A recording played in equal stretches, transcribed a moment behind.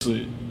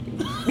Good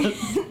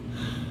evening.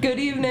 Good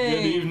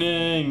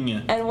evening.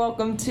 And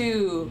welcome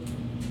to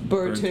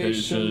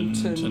Birdtation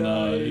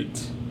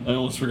Tonight. I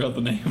almost forgot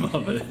the name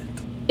of it.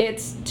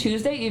 It's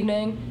Tuesday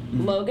evening.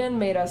 Logan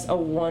made us a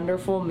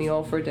wonderful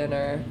meal for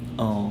dinner.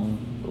 Oh.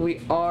 We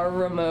are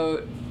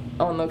remote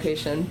on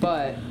location,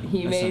 but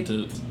he made...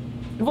 sent it.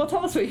 Well,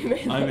 tell us what you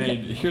made.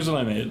 Here's what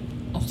I made.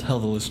 I'll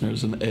tell the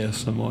listeners in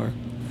ASMR.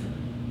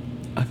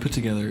 I put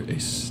together a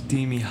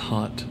steamy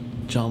hot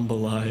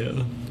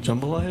jambalaya.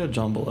 Jambalaya?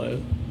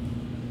 Jambalaya.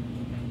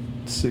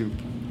 Soup.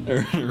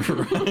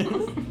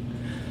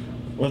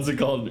 What's it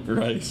called?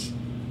 Rice.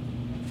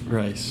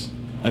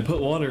 I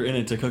put water in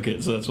it to cook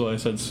it, so that's why I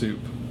said soup.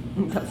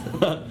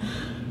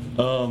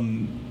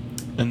 And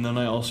then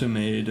I also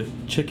made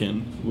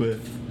chicken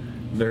with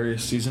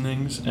various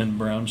seasonings and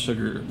brown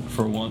sugar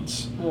for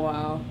once.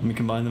 Wow. And we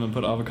combined them and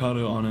put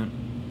avocado on it,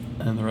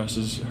 and the rest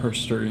is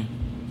herstory.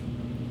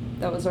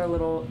 That was our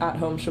little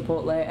at-home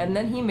Chipotle. And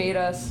then he made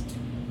us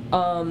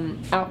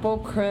apple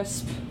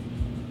crisp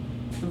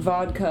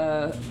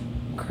vodka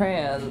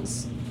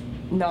crayons,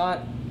 not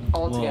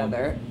all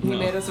together. He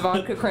made us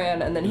vodka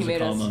crayon, and then he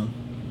made us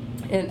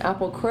an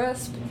apple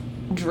crisp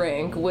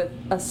drink with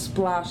a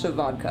splash of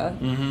vodka.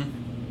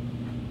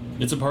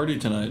 Mm-hmm. It's a party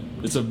tonight.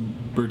 It's a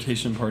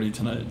Birdtation party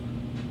tonight.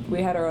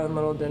 We had our own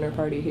little dinner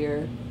party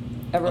here.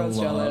 Everyone's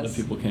jealous. A lot of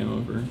people came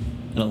over,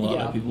 and a lot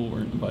of people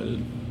weren't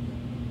invited.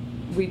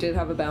 We did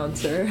have a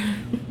bouncer.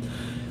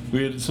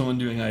 We had someone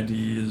doing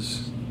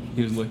IDs.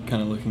 He was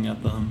kind of looking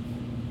at them.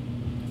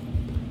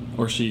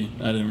 Or she.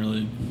 I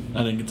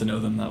didn't get to know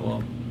them that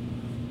well.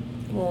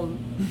 Well.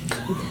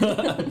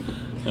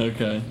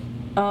 Okay.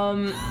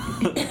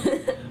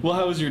 Well,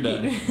 how was your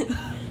day?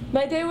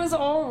 My day was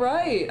all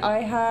right.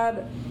 I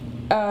had,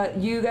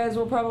 you guys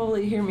will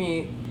probably hear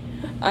me.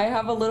 I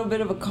have a little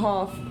bit of a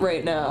cough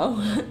right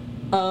now.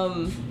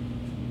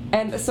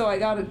 And so I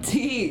got a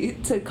tea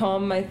to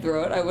calm my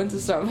throat. I went to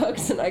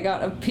Starbucks and I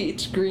got a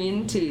peach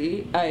green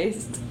tea,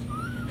 iced.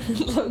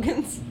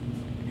 Logan's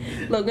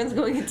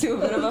going into a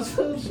bit of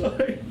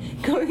a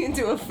going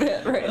into a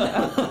fit right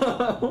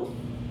now.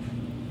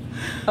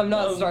 I'm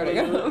not starting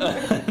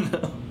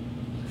over.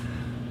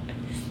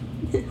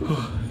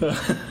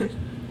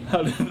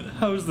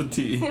 How was the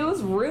tea? It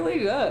was really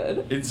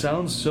good. It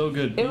sounds so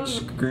good.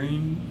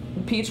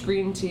 Peach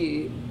green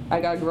tea. I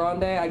got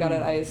grande, I got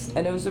it iced,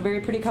 and it was a very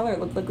pretty color. It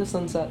looked like the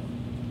sunset.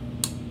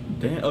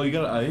 Damn. Oh, you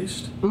got it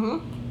iced?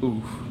 Mm-hmm.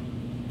 Oof.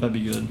 That'd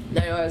be good.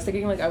 I know, I was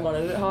thinking, I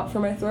wanted it hot for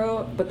my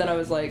throat, but then I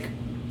was like...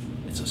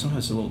 Sometimes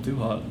it's a little too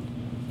hot.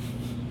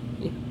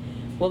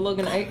 Well,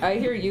 Logan, I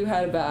hear you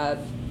had a bad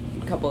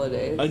couple of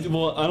days. I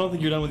don't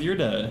think you're done with your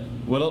day.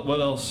 What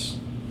else?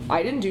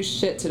 I didn't do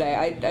shit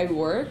today. I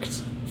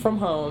worked from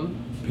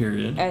home.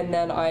 Period. And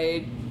then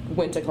I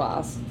went to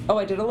class. Oh,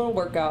 I did a little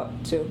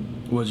workout, too.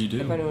 What'd you do?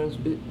 If anyone's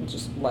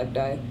just leg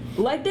day.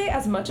 Leg day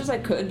as much as I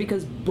could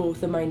because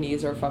both of my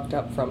knees are fucked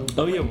up from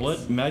the brace.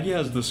 What? Maggie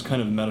has this kind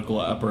of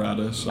medical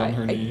apparatus on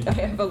her knee. I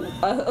have a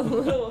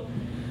little...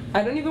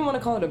 I don't even want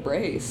to call it a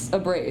brace. A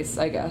brace,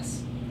 I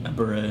guess. A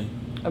beret.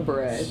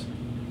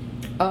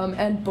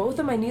 And both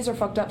of my knees are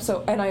fucked up,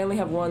 and I only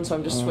have one, so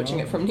I'm just switching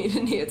it from knee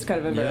to knee. It's kind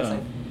of embarrassing.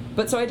 Yeah.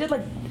 But so I did,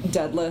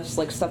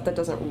 deadlifts, stuff that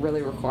doesn't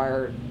really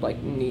require,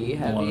 knee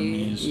heavy. A lot of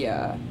knees.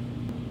 Yeah.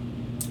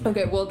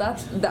 Okay, well,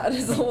 that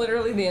is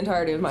literally the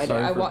entirety of my day.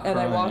 I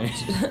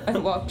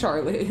walked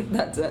Charlie.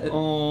 That's it.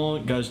 Oh,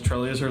 guys,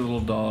 Charlie is her little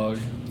dog.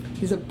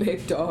 He's a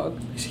big dog.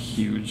 He's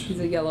huge. He's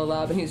a yellow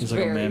lab, and he's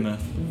very, like a mammoth.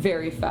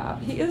 Very fat.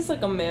 He is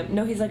like a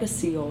No, he's like a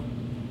seal.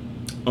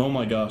 Oh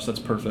my gosh, that's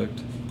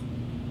perfect.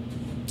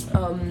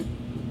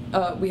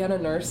 We had a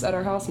nurse at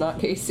our house, not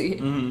Casey,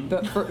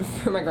 but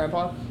for my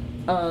grandpa.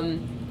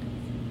 And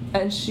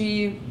I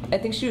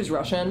think she was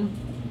Russian.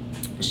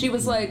 She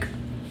was like,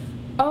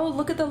 "Oh,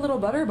 look at the little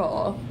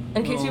butterball."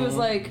 And Casey was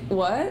like,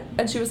 "What?"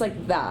 And she was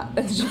like, "That."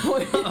 And she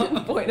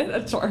pointed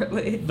at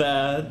Charlie.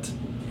 That.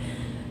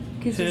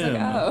 Casey was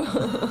like,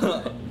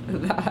 "Oh."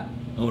 That.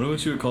 I wonder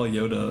what you would call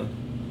Yoda.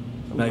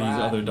 Maggie's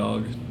other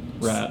dog.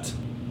 Rat.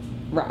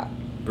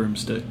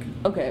 Broomstick.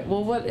 Okay,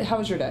 well, how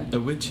was your day? A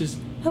witch's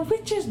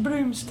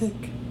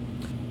broomstick.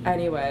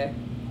 Anyway,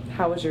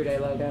 how was your day,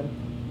 Logan?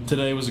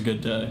 Today was a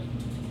good day.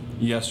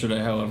 Yesterday,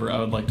 however, I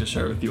would like to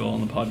share with you all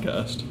on the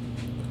podcast.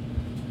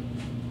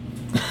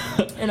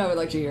 And I would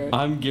like to hear it.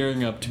 I'm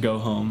gearing up to go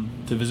home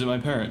to visit my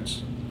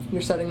parents.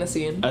 You're setting the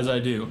scene. As I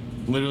do.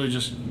 Literally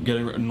just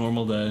getting a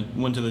normal day.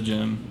 Went to the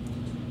gym.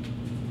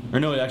 Or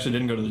no, I actually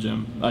didn't go to the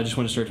gym. I just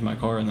went straight to my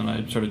car and then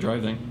I started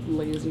driving.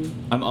 Lazy.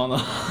 I'm on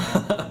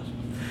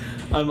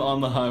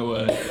the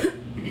highway.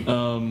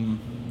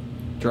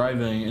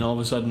 Driving, and all of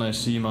a sudden I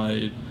see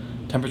my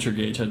temperature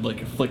gauge had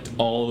flicked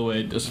all the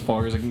way as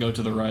far as I can go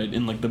to the right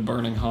in the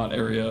burning hot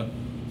area.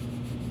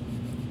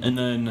 And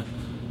then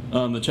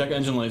the check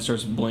engine light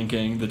starts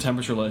blinking, the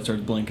temperature light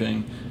starts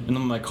blinking, and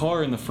then my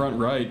car in the front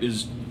right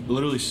is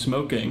literally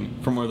smoking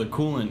from where the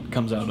coolant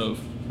comes out of,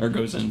 or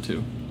goes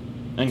into,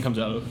 and comes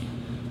out of.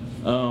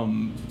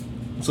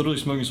 It's literally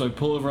smoking. So I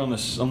pull over on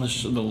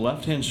the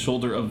left-hand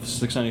shoulder of the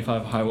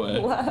 695 highway.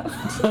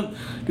 Left.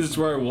 Because it's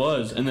where I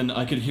was, and then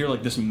I could hear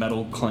like this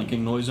metal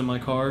clanking noise in my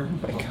car.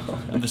 Oh my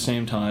god. At the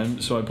same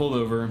time. So I pulled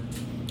over,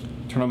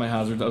 turned on my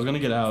hazards. I was gonna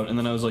get out, and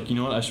then I was like, you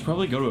know what? I should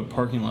probably go to a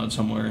parking lot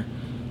somewhere,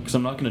 because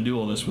I'm not gonna do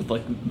all this with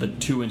like the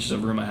 2 inches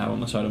of room I have on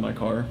the side of my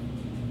car.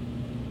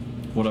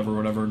 Whatever.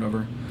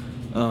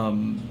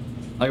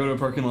 I go to a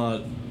parking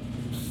lot,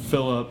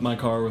 fill up my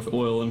car with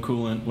oil and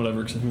coolant,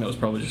 whatever, because I think that was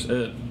probably just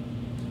it.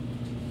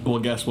 Well,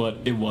 guess what?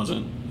 It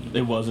wasn't.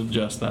 It wasn't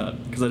just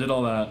that. Because I did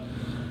all that,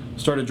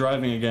 started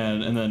driving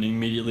again, and then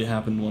immediately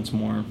happened once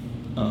more.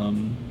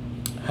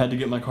 Had to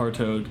get my car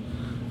towed,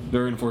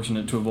 very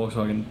unfortunate, to a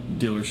Volkswagen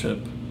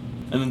dealership.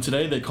 And then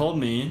today they called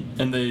me,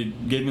 and they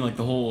gave me like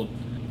the whole...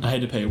 I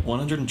had to pay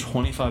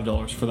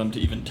 $125 for them to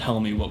even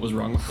tell me what was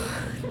wrong with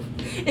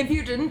it. If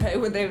you didn't pay,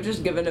 would they have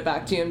just given it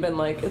back to you and been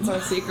like, it's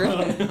our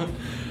secret?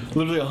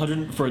 Literally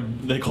 100 for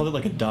they called it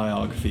like a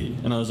diog fee,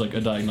 and I was like,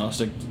 a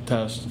diagnostic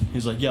test.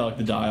 He's like, yeah, like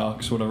the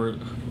diox, whatever.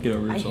 Get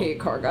over yourself. I hate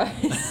car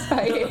guys.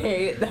 I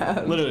hate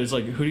them. Literally, it's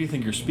like, who do you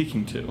think you're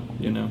speaking to?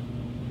 You know.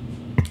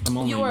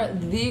 You are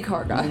the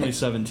car guy. I'm only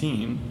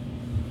 17.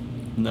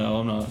 No,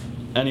 I'm not.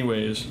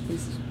 Anyways,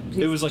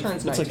 it was like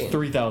it's like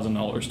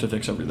 $3,000 to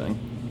fix everything.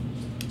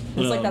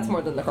 It's like that's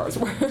more than the car's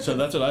worth. So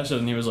that's what I said,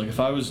 and he was like, if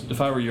I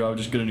were you, I would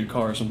just get a new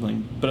car or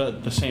something. But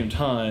at the same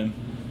time,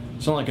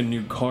 it's not like a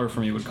new car for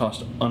me would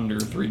cost under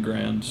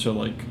 $3,000. So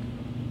like,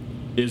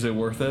 is it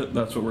worth it?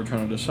 That's what we're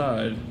trying to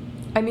decide.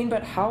 I mean,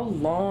 but how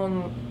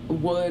long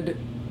would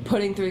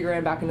putting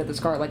 $3,000 back into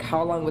this car, like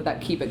how long would that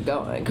keep it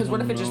going? Because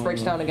what if it just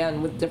breaks down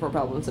again with different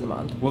problems in a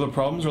month? Well, the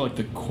problems are like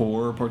the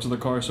core parts of the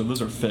car, so if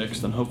those are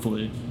fixed, then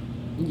hopefully.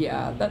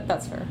 Yeah,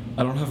 that's fair.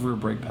 I don't have rear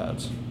brake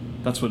pads.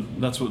 That's what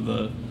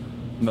the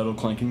metal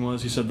clanking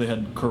was. He said they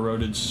had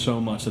corroded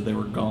so much that they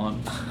were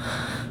gone.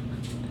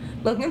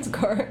 Logan's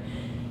car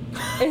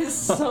is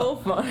so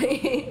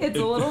funny. It's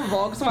a little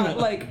Volkswagen,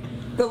 like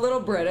the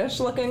little British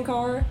looking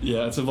car.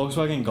 Yeah, it's a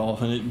Volkswagen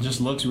Golf, and it just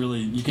looks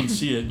really, you can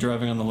see it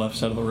driving on the left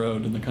side of the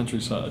road in the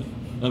countryside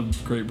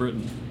of Great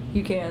Britain.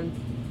 You can.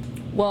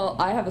 Well,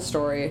 I have a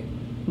story,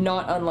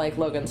 not unlike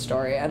Logan's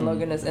story, and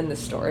Logan is in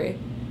this story.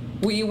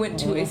 We went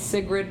to a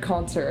Sigrid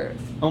concert.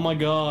 Oh my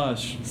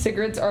gosh.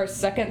 Sigrid's our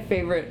second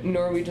favorite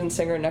Norwegian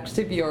singer next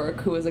to Björk,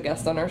 who was a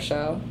guest on our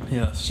show.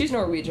 Yes. She's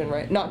Norwegian,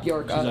 right? Not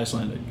Björk. She's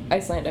Icelandic.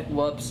 Icelandic,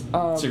 whoops.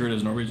 Sigrid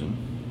is Norwegian.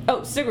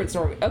 Oh, Sigrid's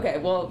Norwegian. Okay,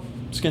 well...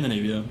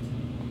 Scandinavia.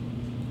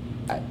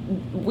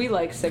 We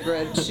like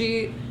Sigrid.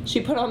 She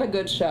put on a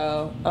good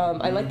show.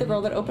 I like the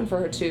girl that opened for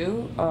her,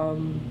 too.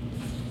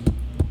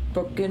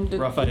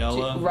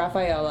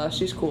 Rafaela.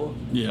 She's cool.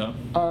 Yeah.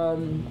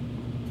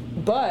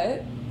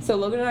 But... So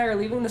Logan and I are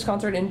leaving this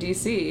concert in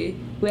D.C.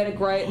 We had a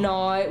great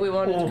night. We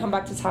wanted to come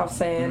back to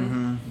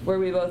Towson, where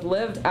we both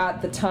lived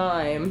at the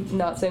time.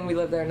 Not saying we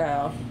live there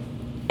now.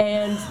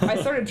 And I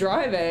started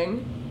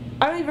driving.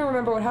 I don't even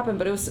remember what happened,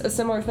 but it was a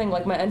similar thing.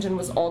 Like, my engine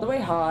was all the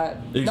way hot.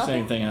 The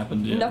same thing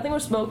happened, yeah. Nothing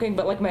was smoking,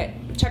 but, like, my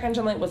check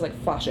engine light was, like,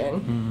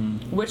 flashing.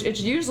 Which it's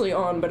usually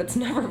on, but it's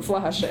never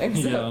flashing.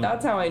 So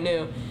that's how I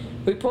knew.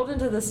 We pulled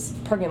into this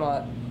parking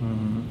lot.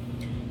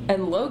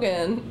 And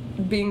Logan...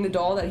 being the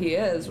doll that he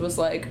is, was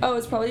like, oh,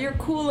 it's probably your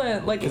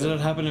coolant. Like, because it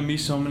had happened to me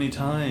so many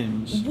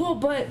times. Well,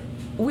 but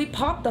we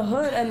popped the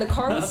hood and the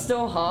car was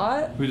still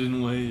hot. We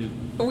didn't wait.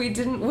 We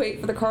didn't wait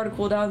for the car to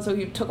cool down, so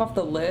he took off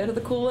the lid of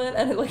the coolant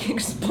and it like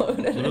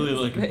exploded. Literally,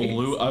 like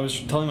blew. I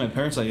was telling my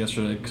parents that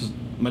yesterday because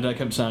my dad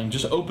kept saying,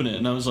 "Just open it,"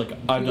 and I was like,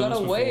 "I've done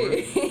this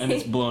before," and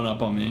it's blown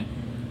up on me.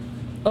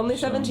 Only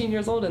 17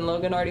 years old, and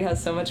Logan already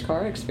has so much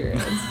car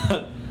experience.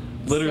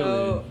 Literally.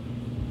 So,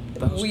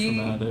 that was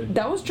traumatic.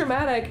 That was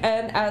traumatic,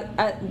 and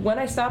at when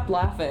I stopped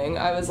laughing,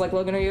 I was like,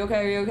 Logan, are you okay?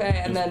 Are you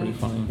okay? And then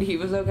he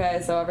was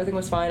okay, so everything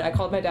was fine. I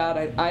called my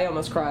dad. I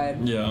almost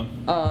cried. Yeah.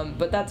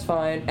 But that's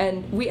fine.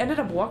 And we ended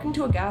up walking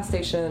to a gas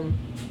station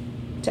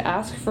to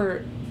ask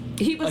for...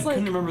 I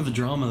couldn't remember the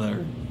drama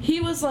there.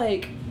 He was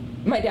like,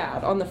 my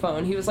dad on the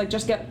phone, he was like,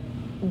 just get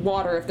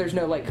water if there's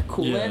no like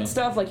coolant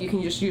stuff. Like, you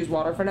can just use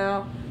water for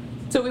now.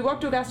 So we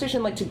walked to a gas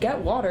station like to get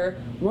water.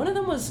 One of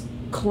them was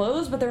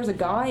closed, but there was a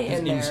guy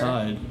in there.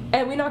 Inside.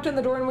 And we knocked on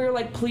the door and we were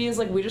like, please,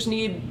 like, we just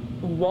need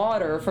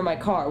water for my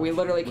car. We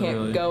literally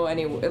can't go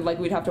like,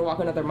 we'd have to walk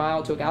another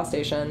mile to a gas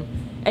station.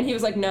 And he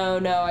was like, no,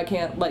 I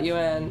can't let you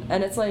in.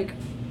 And it's like,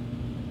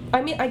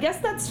 I mean, I guess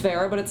that's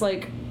fair, but it's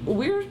like,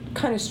 we're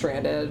kind of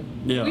stranded.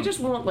 Yeah. We just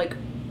want like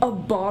a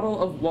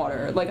bottle of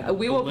water. Like,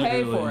 we will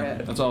pay for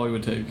it. That's all we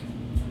would take.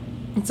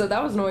 So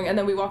that was annoying, and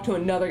then we walked to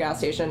another gas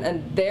station,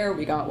 and there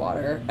we got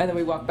water, and then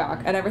we walked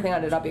back, and everything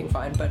ended up being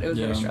fine, but it was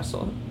very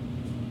stressful.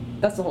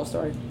 That's the whole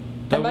story.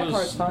 And my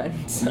car's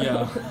fine, so.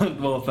 Yeah,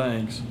 well,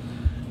 thanks.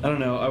 I don't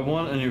know, I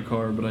want a new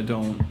car, but I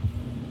don't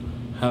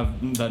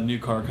have that new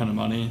car kind of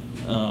money.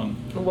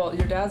 Well,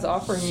 your dad's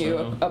offering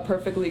you a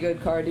perfectly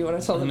good car. Do you want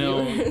to tell the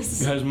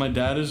viewers? Guys, my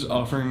dad is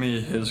offering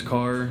me his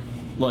car,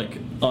 like,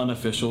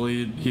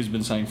 unofficially. He's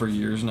been saying for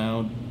years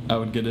now I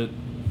would get it.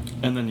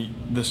 And then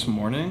this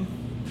morning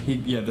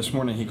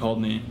he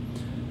called me,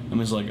 and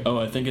was like, "Oh,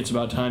 I think it's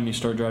about time you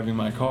start driving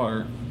my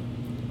car."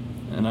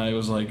 And I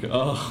was like,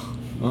 "Oh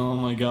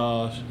my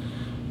gosh."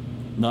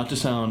 Not to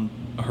sound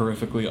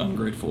horrifically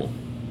ungrateful,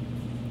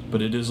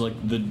 but it is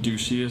like the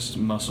douchiest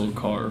muscle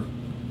car.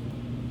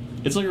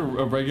 It's like a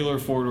regular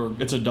four-door.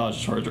 It's a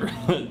Dodge Charger.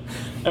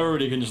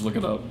 Everybody can just look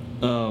it up.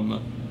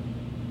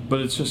 But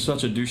it's just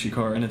such a douchey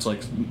car, and it's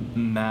like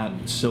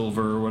matte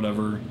silver or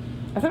whatever.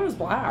 I thought it was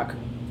black.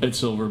 It's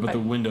silver, but the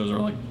windows are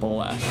like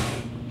black.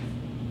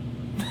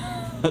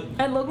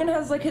 And Logan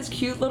has like his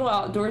cute little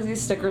outdoorsy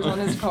stickers on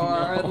his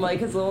car and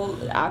like his little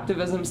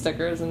activism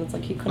stickers, and it's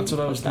like he couldn't. That's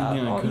what I was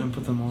thinking. I couldn't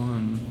put them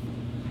on.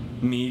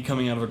 Me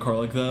coming out of a car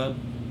like that.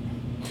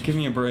 Give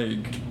me a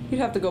break.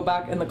 You'd have to go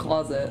back in the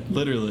closet.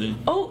 Literally.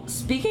 Oh,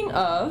 speaking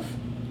of,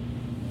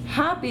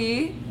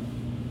 happy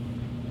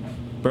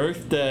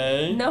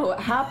birthday. No,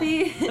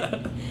 happy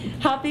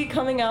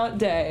coming out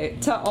day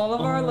to all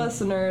of our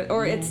listeners.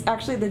 Or it's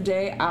actually the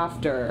day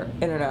after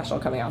International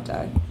Coming Out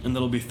Day. And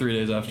that'll be 3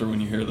 days after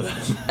when you hear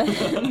this.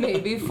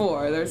 Maybe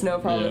 4. There's no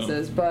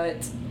promises,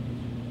 but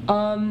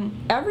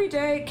every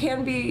day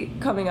can be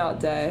coming out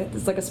day.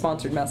 It's like a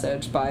sponsored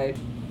message by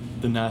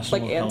the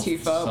National like Health Antifa.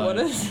 Society. What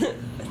is it?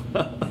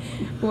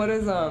 What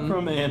is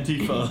from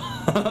Antifa?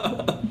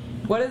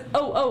 What is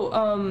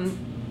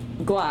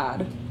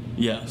GLAAD.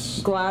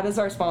 Yes. GLAAD is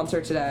our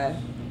sponsor today.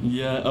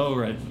 Yeah. Oh,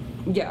 right.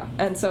 Yeah,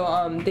 and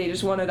so they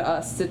just wanted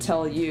us to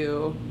tell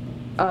you,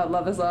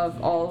 love is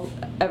love.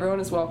 Everyone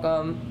is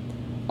welcome.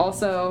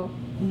 Also,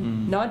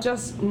 not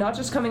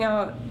just coming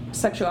out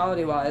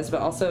sexuality wise,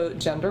 but also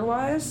gender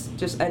wise,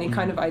 just any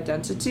kind of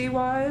identity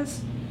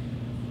wise.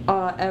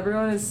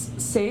 Everyone is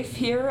safe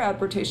here at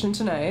Bertation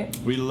Tonight.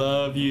 We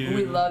love you.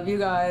 We love you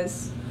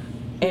guys.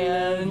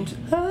 And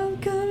I'm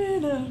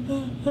coming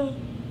up.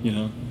 You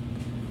know.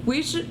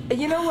 We should,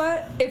 you know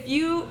what? If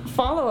you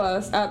follow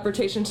us at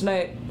Bertation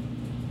Tonight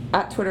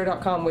at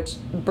twitter.com, which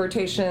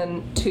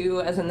Bertation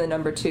 2 as in the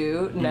number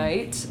 2,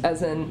 night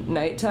as in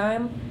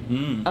nighttime,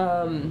 M.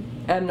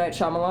 Night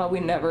Shyamalan, we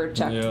never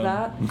checked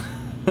that.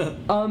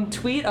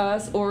 Tweet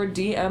us or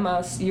DM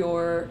us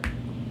your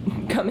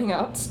coming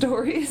out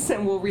stories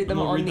and we'll read them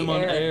on the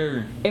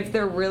air. If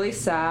they're really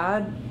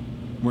sad,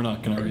 we're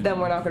not going to read them. Then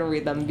we're not going to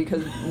read them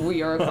because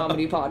we are a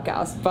comedy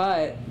podcast,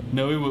 but...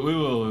 No, we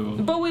will.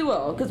 But we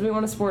will, because we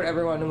want to support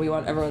everyone and we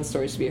want everyone's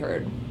stories to be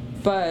heard.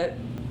 But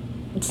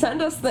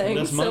send us things. Send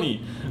us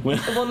money.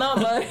 Well,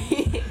 not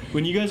money.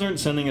 When you guys aren't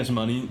sending us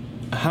money,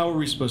 how are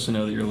we supposed to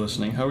know that you're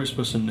listening? How are we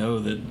supposed to know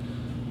that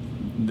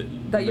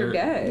you're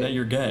gay? That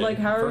you're gay. Like,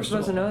 how are we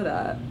supposed to know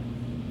that?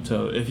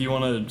 So, if you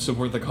want to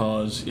support the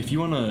cause, if you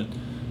want to,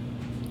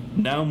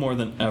 now more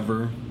than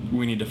ever,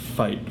 we need to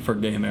fight for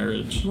gay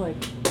marriage. Like...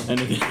 And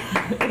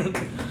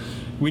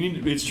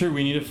it's true,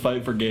 we need to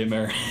fight for gay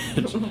marriage.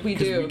 We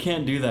do. We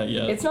can't do that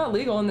yet. It's not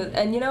legal,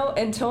 and you know,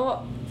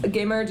 until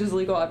gay marriage is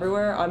legal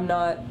everywhere,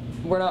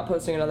 we're not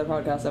posting another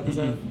podcast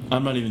episode. Mm-hmm.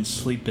 I'm not even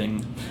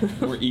sleeping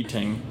or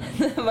eating.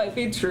 That might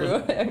be true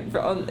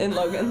in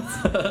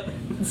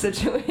Logan's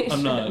situation.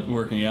 I'm not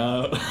working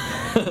out.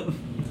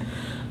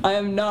 I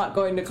am not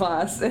going to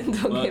class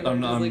until gay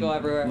marriage is legal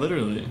everywhere.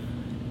 Literally.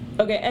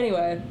 Okay,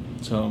 anyway.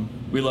 So,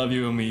 we love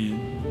you and we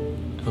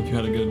hope you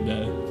had a good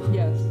day.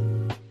 Yes.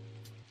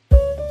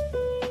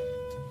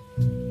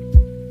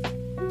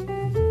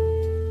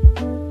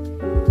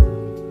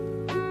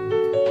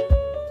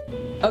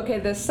 Okay,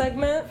 this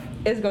segment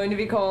is going to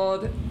be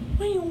called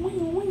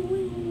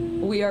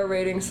We Are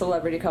Rating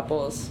Celebrity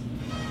Couples.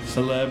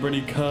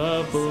 Celebrity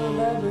Couples.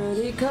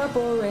 Celebrity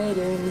Couple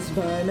Ratings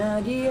by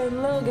Maggie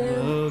and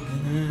Logan.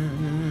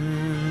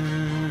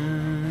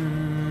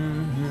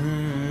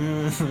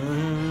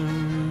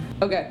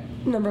 Okay,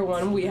 number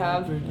 1, we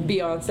have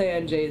Beyonce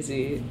and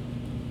Jay-Z.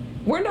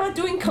 We're not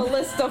doing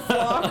Callista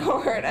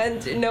Flockhart,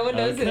 and no one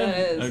knows who that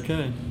is.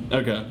 Okay.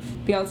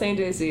 Beyonce and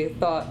Jay-Z,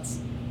 thoughts?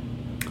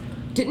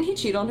 Didn't he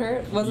cheat on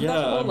her? Wasn't that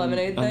the whole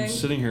lemonade thing? I'm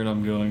sitting here and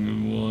I'm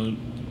going, what?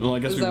 Well, I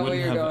guess we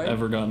wouldn't have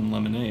ever gotten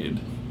lemonade.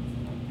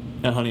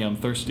 And honey, I'm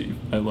thirsty.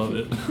 I love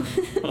it.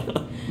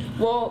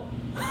 Well,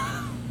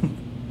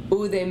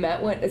 they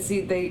met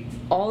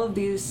all of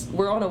these,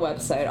 we're on a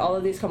website, all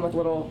of these come with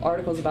little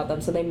articles about them,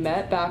 so they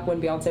met back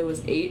when Beyonce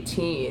was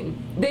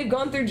 18. They've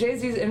gone through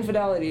Jay-Z's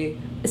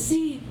infidelity.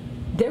 See,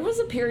 there was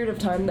a period of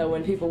time, though,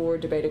 when people were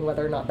debating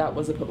whether or not that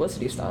was a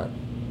publicity stunt.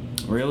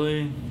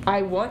 Really?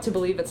 I want to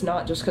believe it's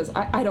not, just because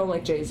I don't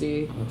like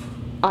Jay-Z.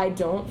 I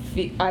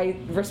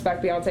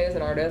respect Beyonce as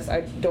an artist.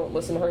 I don't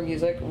listen to her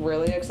music,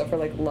 really, except for,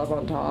 like, Love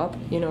on Top.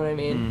 You know what I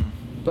mean?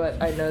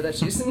 But I know that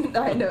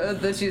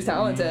she's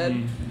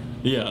talented.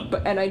 Yeah.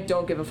 And I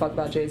don't give a fuck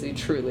about Jay-Z,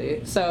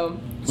 truly. So,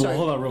 sorry. Well,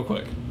 hold on real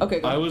quick. Okay,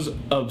 go I ahead. was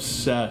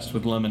obsessed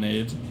with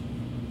Lemonade.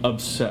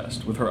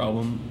 Obsessed with her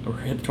album, or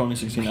her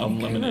 2016 album,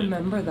 Lemonade. I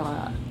remember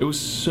that. It was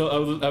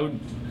so...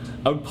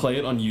 I would play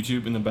it on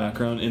YouTube in the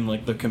background in,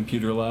 like, the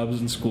computer labs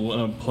in school,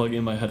 and I would plug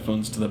in my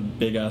headphones to the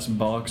big-ass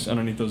box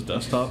underneath those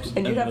desktops.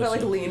 And you'd have to,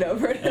 like, lean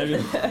over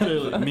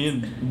it. Me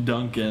and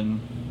Duncan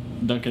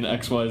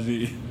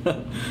XYZ,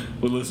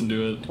 would listen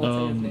to it. What's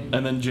his name?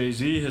 And then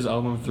Jay-Z, his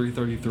album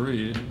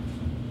 333.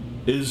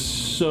 is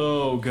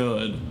so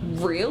good.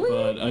 Really?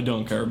 But I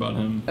don't care about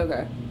him.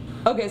 Okay.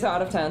 Okay, so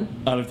out of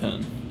 10? Out of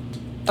 10.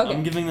 Okay.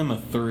 I'm giving them a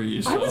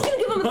 3. So. I was gonna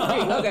give him a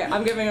 3. Okay,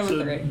 I'm giving him So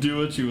a 3. do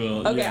what you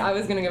will. Okay, yeah. I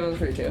was gonna give him a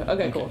 3 too.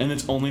 Okay, cool. And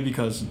it's only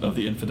because of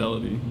the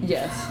infidelity.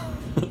 Yes.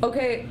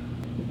 Okay,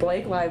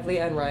 Blake Lively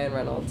and Ryan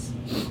Reynolds.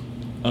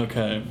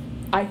 Okay.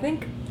 I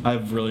think... I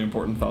have really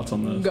important thoughts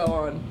on this. Go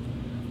on.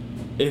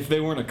 If they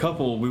weren't a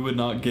couple, we would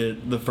not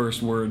get the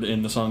first word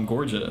in the song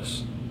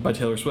Gorgeous by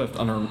Taylor Swift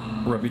on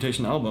her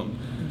Reputation album.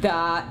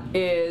 That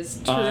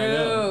is I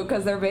know. true,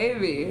 because they're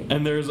baby.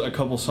 And there's a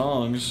couple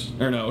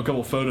a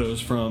couple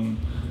photos from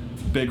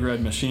Big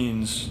Red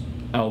Machine's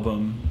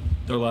album,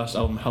 their last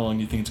album, How Long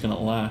Do You Think It's Gonna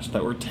Last,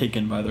 that were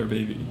taken by their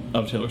baby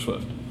of Taylor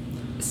Swift.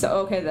 So,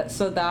 okay,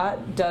 so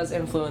that does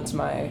influence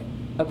my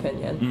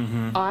opinion.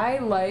 Mm-hmm. I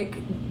like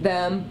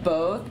them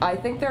both. I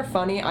think they're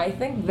funny. I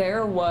think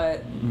they're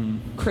what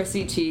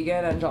Chrissy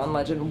Teigen and John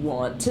Legend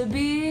want to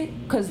be,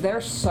 because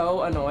they're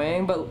so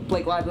annoying, but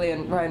Blake Lively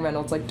and Ryan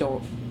Reynolds, like,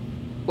 don't...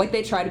 Like,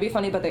 they try to be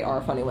funny, but they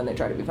are funny when they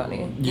try to be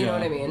funny. You know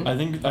what I mean? I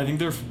think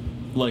they're,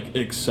 like,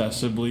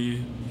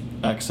 accessibly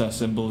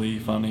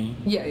funny.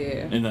 Yeah.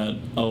 In that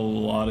a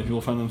lot of people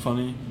find them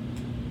funny.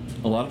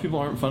 A lot of people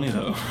aren't funny,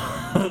 though.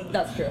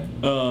 That's true.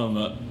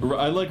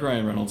 I like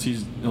Ryan Reynolds.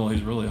 He's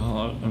really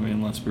hot. I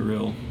mean, let's be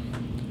real.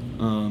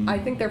 I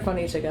think they're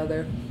funny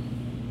together.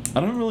 I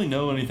don't really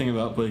know anything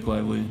about Blake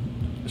Lively.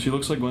 She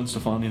looks like Gwen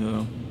Stefani,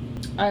 though.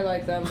 I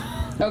like them.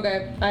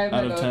 Okay, I have my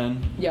Out of vote.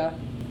 10? Yeah.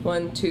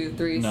 1, 2,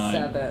 3, 9.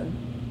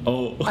 7.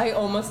 Oh. I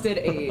almost did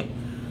 8.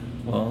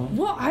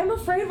 Well, I'm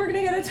afraid we're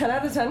gonna get a 10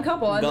 out of 10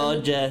 couple.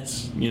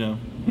 Gorgeous. You know.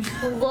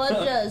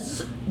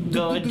 Gorgeous.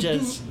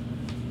 Gorgeous.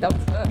 That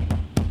was good.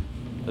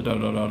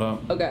 Da.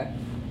 Okay.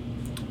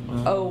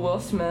 Will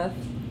Smith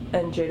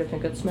and Jada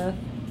Pinkett Smith.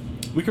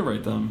 We could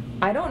rate them.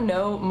 I don't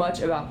know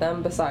much about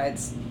them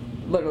besides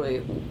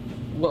literally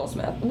Will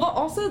Smith. Well,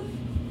 also,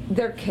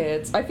 they're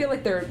kids. I feel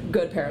like they're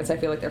good parents. I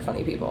feel like they're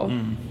funny people.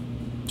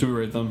 Do we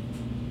rate them?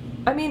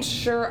 I mean,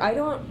 sure.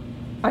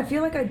 I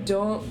feel like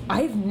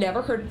I've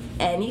never heard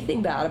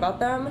anything bad about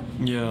them.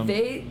 Yeah.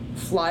 They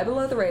fly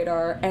below the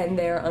radar, and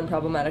they're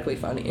unproblematically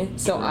funny.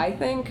 So True. I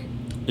think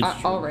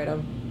I'll rate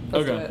them.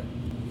 Let's do it.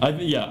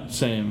 Yeah,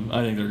 same.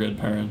 I think they're good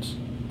parents.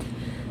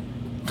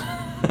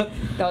 That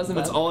was a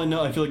mess. That's all I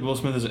know. I feel like Will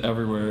Smith is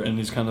everywhere, and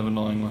he's kind of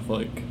annoying with,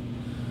 like,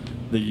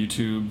 the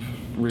YouTube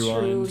rewind.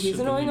 True, shit he's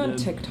that annoying he on did.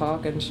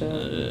 TikTok and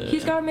shit.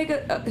 He's gotta make his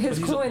But he's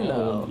coin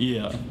though. old.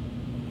 Yeah.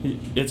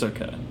 It's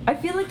okay. I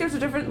feel like there's a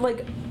different,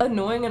 like,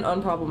 annoying and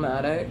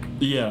unproblematic.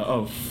 Yeah,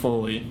 oh,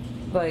 fully.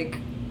 Like,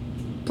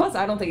 plus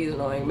I don't think he's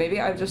annoying. Maybe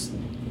I just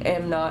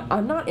I'm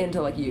not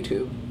into, like,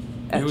 YouTube.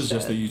 It was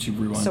just the YouTube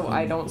rewind So thing.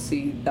 I don't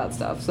see that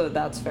stuff, so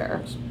that's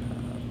fair.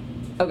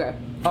 Okay.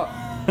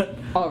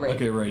 I'll rate.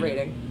 Okay, rating.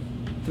 Rating.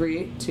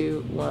 3,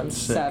 2, 1,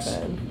 6.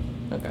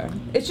 7. Okay.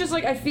 It's just,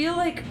 like, I feel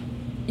like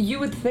you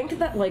would think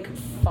that, like,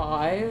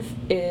 5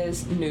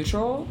 is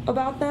neutral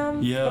about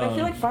them. Yeah. But I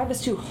feel like 5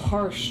 is too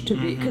harsh to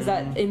be, because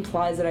that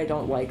implies that I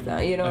don't like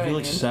them. You know what I feel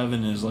mean? like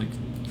 7 is like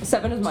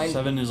 7 is my...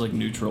 7 is like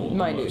neutral.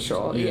 My almost.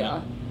 neutral,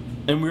 yeah.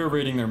 And we were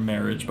rating their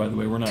marriage, by the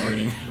way. We're not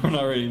rating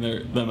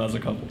them as a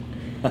couple.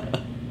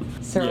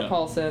 Sarah Yeah.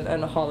 Paulson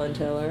and Holland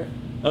Taylor.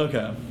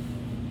 Okay.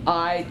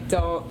 I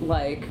don't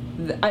like...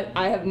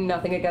 I have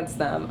nothing against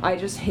them. I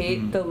just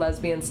hate the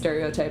lesbian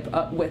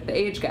stereotype with the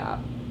age gap.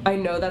 I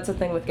know that's a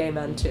thing with gay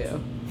men,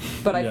 too.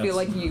 But I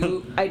feel Yes.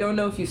 like I don't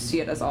know if you see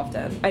it as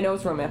often. I know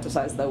it's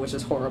romanticized, though, which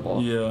is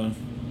horrible. Yeah.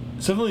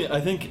 Definitely,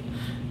 I think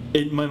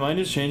my mind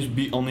has changed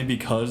only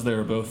because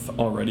they're both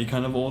already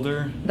kind of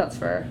older. That's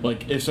fair.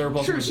 Like, if Sarah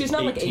Paulson True, was she's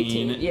not, like,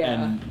 18, yeah.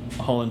 and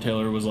Holland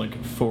Taylor was,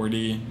 like,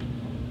 40,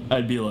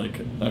 I'd be like,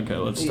 okay,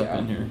 let's step Yeah.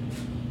 in here.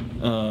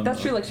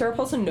 That's true. Like, Sarah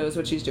Paulson knows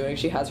what she's doing.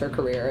 She has her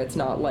career. It's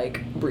not,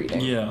 like,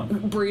 breeding. Yeah.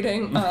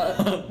 Breeding,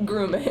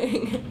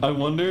 grooming. I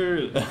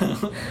wonder,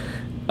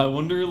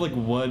 like,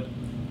 what,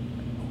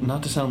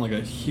 not to sound like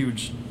a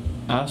huge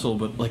asshole,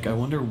 but, like, I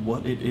wonder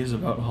what it is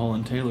about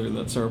Holland Taylor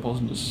that Sarah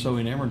Paulson is so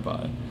enamored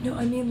by. No,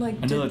 I mean, like...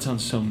 I know that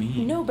sounds so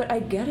mean. No, but I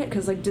get it,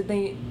 because, like,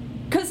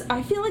 because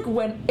I feel like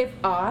if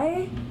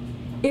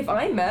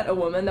I met a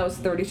woman that was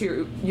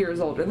 32 years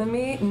older than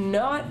me,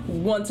 not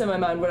once in my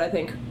mind would I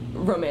think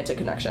romantic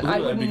connection. I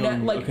would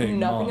nothing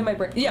mom. in my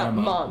brain. Yeah,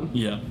 mom.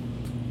 Yeah.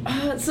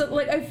 So,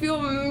 like, I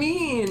feel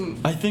mean.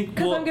 I think,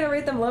 Because I'm going to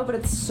rate them low, but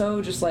it's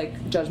so just,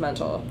 like,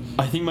 judgmental.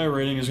 I think my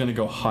rating is going to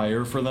go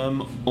higher for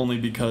them only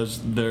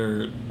because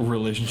their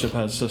relationship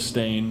has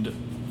sustained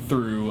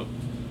through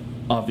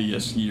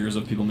obvious years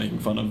of people making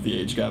fun of the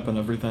age gap and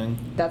everything.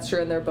 That's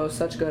true, and they're both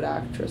such good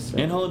actresses.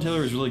 And Holland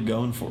Taylor is really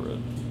going for it.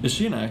 Is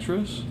she an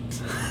actress?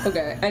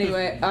 Okay,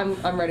 anyway,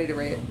 I'm ready to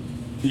rate.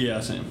 Yeah,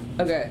 same.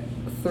 Okay,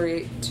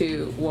 3,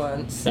 2,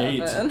 1,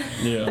 7. 8.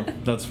 Yeah,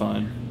 that's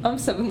fine. I'm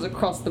 7s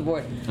across the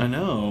board. I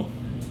know.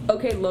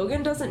 Okay,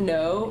 Logan doesn't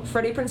know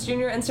Freddie Prinze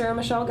Jr. and Sarah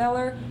Michelle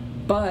Gellar,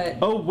 but...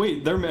 Oh,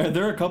 wait,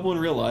 they're a couple in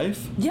real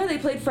life? Yeah, they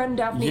played Fred and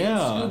Daphne in Yeah,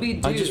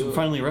 Scooby-Doo. I just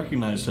finally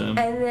recognized him.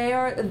 And they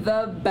are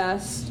the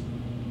best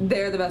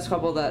They're the best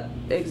couple that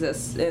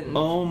exists in...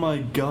 Oh my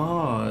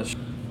gosh.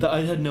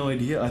 I had no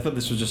idea. I thought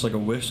this was just like a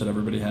wish that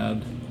everybody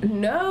had.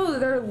 No,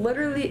 they're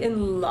literally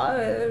in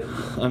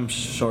love. I'm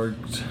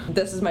shocked.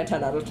 This is my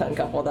 10 out of 10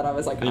 couple that I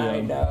was like, Yeah.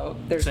 I know.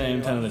 They're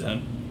Same, 10 out of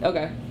 10.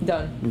 Okay,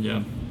 done.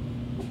 Yeah.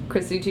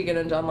 Chrissy Teigen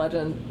and John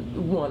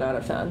Legend, 1 out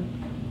of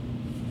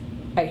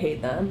 10. I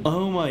hate them.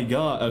 Oh my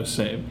god. Oh,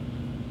 same.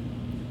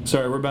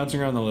 Sorry, we're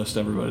bouncing around the list,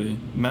 everybody.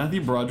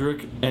 Matthew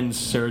Broderick and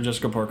Sarah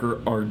Jessica Parker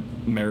are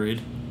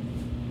married.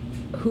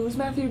 Who's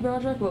Matthew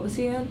Broderick? What was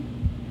he in?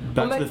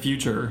 Back to the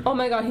Future. Oh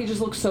my god, he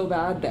just looks so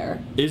bad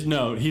there.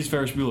 No, he's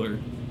Ferris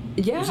Bueller.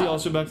 Yeah. Is he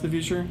also Back to the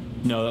Future?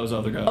 No, that was the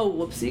other guy. Oh,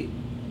 whoopsie.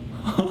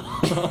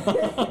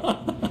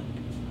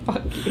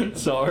 Fuck you.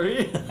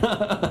 Sorry.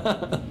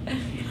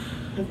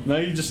 Now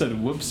you just said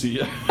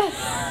whoopsie.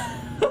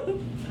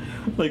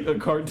 Like a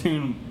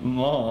cartoon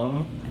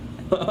mom.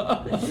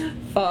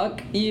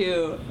 Fuck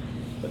you.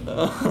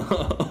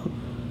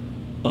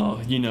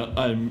 Oh, you know,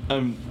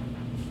 I'm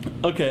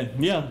okay,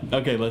 yeah.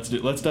 Okay, let's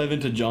dive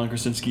into John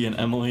Krasinski and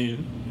Emily.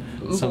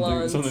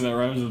 Blunt. Something that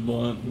rhymes with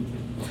Blunt.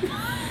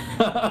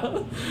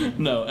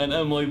 No, and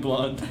Emily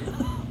Blunt.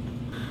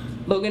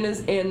 Logan is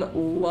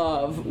in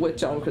love with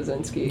John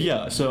Krasinski.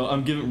 Yeah, so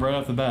I'm giving right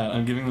off the bat,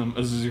 I'm giving them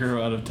a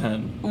 0 out of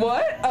 10.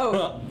 What?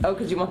 Oh,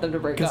 because you want them to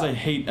break up. Because I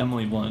hate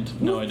Emily Blunt.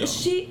 No, I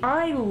don't.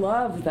 I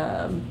love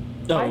them.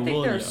 Oh, I think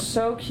well, they're yeah.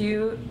 so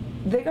cute.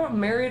 They got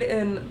married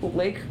in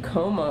Lake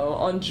Como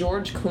on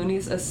George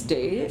Clooney's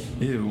estate.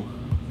 Ew.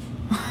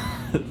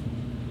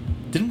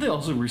 Didn't they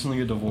also recently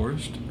get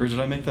divorced? Or did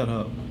I make that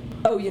up?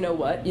 Oh, you know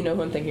what? You know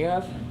who I'm thinking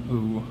of?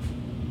 Ooh.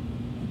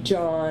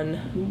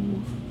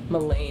 John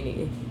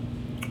Mulaney.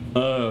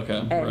 Oh, okay.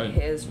 And Right.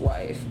 his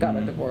wife got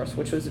a divorce,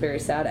 which was very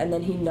sad. And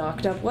then he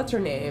knocked up, what's her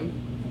name?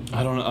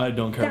 I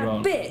don't care That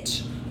about.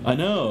 bitch! I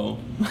know.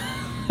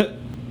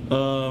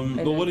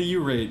 But what do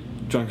you rate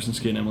John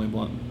Krasinski and Emily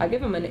Blunt? I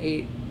give him an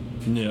 8.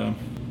 Yeah.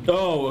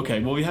 Oh,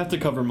 okay. Well, we have to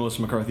cover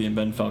Melissa McCarthy and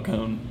Ben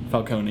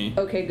Falcone.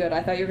 Okay, good.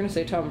 I thought you were going to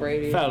say Tom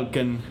Brady.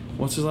 Falcon.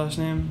 What's his last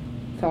name?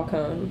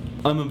 Falcone.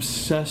 I'm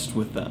obsessed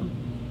with them.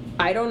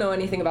 I don't know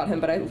anything about him,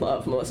 but I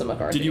love Melissa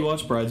McCarthy. Did you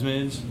watch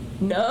Bridesmaids?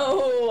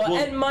 No! Well-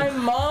 And my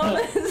mom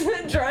has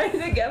been trying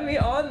to get me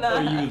on that.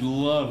 Oh, you would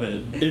love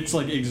it. It's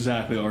like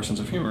exactly our sense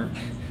of humor.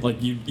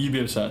 Like you'd be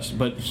obsessed.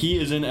 But he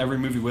is in every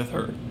movie with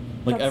her.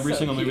 Like That's every so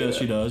single movie that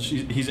cute. she does,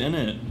 he's in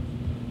it,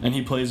 and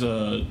he plays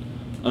a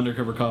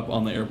undercover cop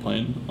on the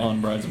airplane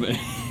on Bridesmaids.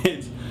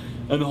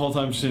 And the whole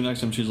time she's sitting next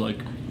to him, she's like,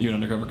 "You an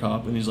undercover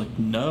cop?" And he's like,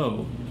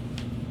 "No."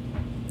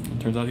 It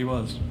turns out he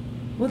was.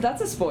 Well,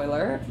 that's a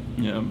spoiler.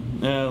 Yeah, a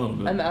little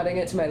bit. I'm adding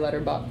it to my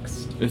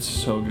letterbox. It's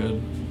so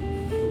good.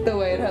 The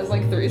way it has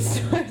like 3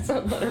 stars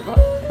on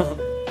letterbox.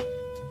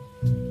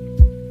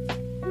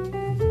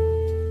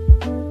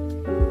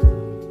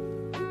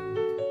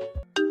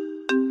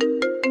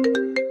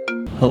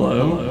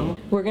 Hello.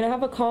 We're gonna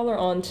have a caller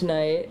on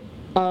tonight.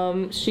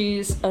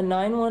 She's a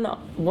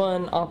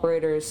 911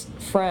 operator's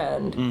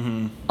friend.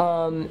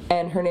 Mm-hmm.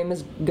 And her name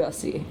is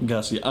Gussie.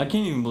 Gussie. I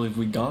can't even believe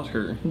we got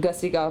her.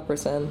 Gussie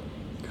Gopperson.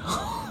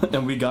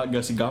 And we got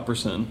Gussie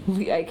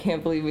Gopperson. I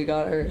can't believe we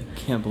got her.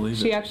 Can't believe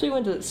She it. actually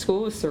went to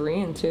school with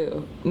Serene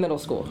too. Middle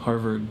school.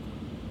 Harvard.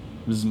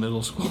 This is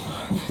middle school.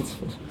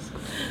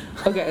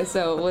 Okay,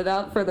 so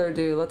without further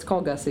ado, let's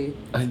call Gussie.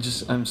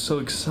 I'm so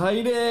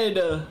excited.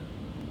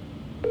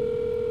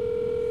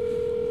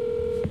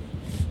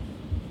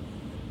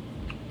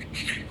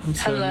 I'm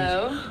so-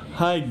 Hello?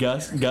 Hi,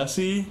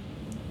 Gussie.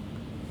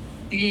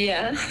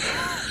 Yes.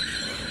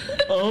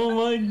 Oh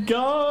my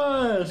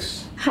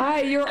gosh.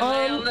 Hi, you're Am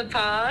I on on. the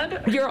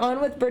pod? You're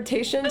on with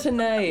Bertation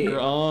tonight. You're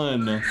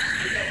on.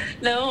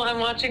 No, I'm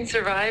watching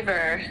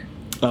Survivor.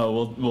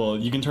 Oh, well,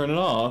 you can turn it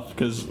off,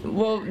 because...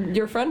 Well,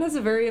 your friend has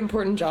a very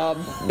important job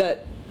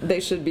that they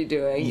should be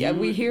doing. Yeah,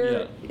 we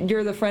hear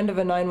you're the friend of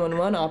a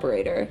 911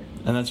 operator.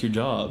 And that's your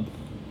job.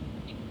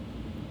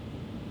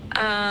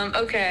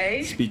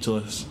 Okay.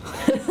 Speechless.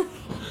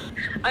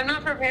 I'm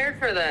not prepared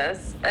for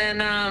this. And,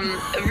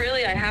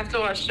 really, I have to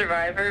watch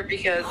Survivor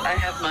because I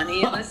have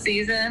money in this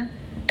season.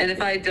 And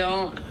if I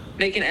don't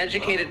make an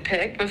educated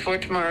pick before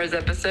tomorrow's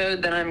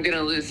episode, then I'm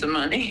gonna lose some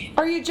money.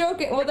 Are you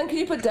joking? Well, then can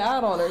you put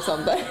Dad on or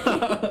something?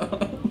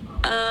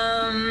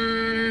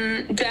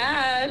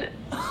 Dad,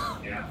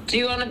 do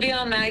you want to be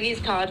on Maggie's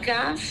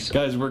podcast?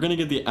 Guys, we're going to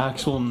get the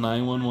actual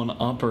 911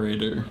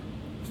 operator.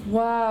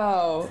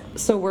 Wow.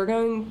 So we're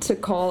going to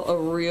call a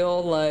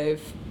real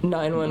life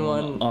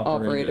 911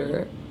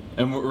 operator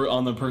And we're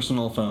on the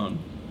personal phone.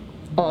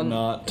 on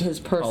Not his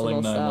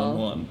personal calling cell.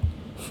 911.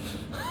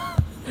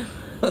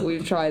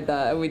 We've tried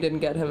that and we didn't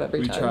get him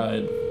every We time.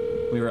 tried.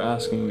 We were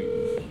asking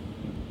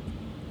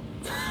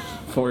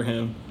for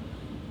him.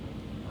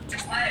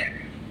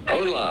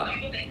 Hola.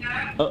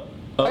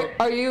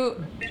 Are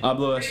you?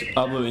 Hablo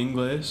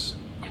inglés?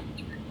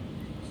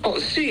 Oh,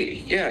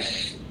 sí,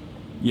 yes.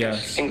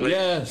 Yes. English.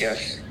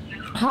 Yes.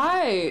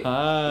 Hi.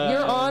 Hi.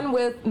 You're on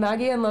with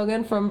Maggie and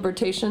Logan from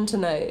Bertation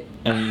tonight.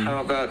 Any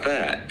How about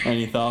that?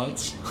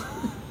 thoughts?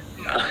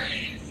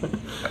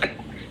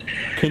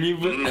 Can you?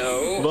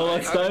 No. Well,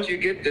 let's How dive. did you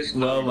get this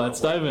Well, number?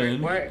 let's dive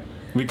in. Why?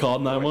 We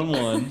called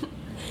 911.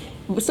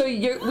 So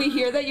we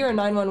hear that you're a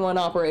 911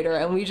 operator,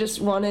 and we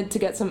just wanted to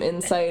get some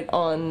insight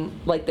on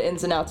like the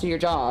ins and outs of your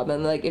job,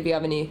 and like if you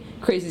have any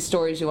crazy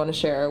stories you want to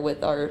share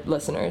with our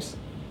listeners.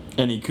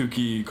 Any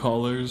kooky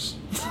callers?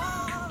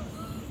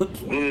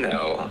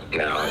 No.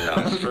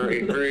 It's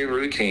very, very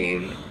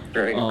routine.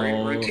 Very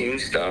routine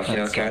stuff. You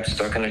know, that cat sucks.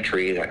 stuck in a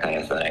tree, that kind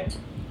of thing.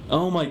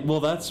 Oh my. Well,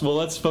 let's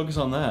focus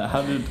on that.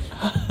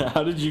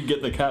 How did you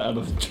get the cat out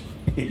of the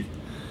tree?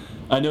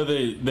 I know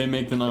they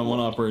make the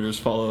 911 operators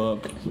follow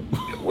up.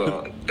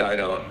 Well, I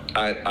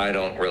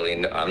don't really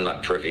know. I'm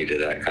not privy to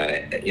that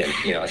kind of,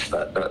 you know, it's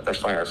not, the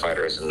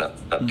firefighters and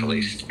the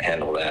police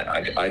handle that.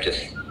 I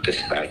just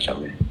dispatch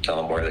them, tell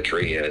them where the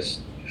tree is.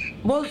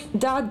 Well,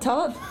 Dad,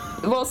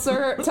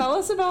 sir, tell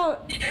us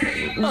about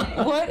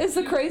what is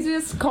the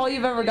craziest call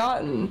you've ever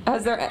gotten?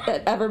 Has there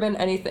ever been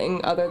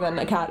anything other than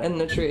a cat in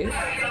the tree?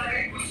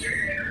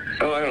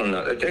 Oh, I don't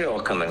know. They all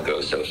come and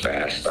go so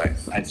fast.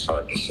 It's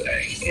hard to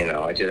say. You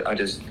know, I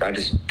just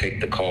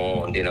take the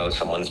call, and you know,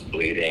 someone's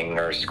bleeding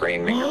or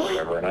screaming or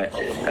whatever, and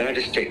I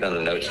just take down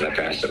the notes and I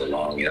pass it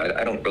along. You know,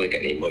 I don't really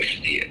get any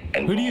emotionally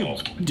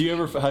involved. Have you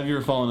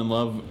ever fallen in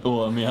love? Well,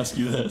 let me ask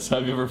you this: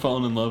 have you ever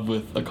fallen in love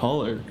with a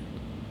caller?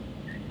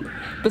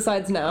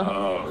 Besides now.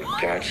 Oh,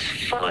 that's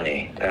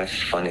funny. That's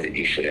funny that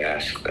you should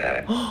ask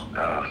that.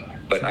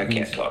 But I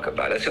can't talk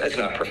about it. It's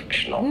not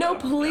professional. No,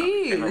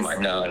 please. Never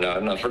mind.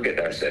 No. Forget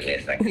that I said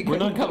anything. You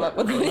couldn't come up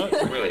with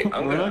anything. Really,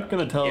 We're not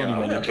gonna tell I'm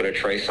anybody. gonna put a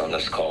trace on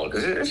this call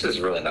because this is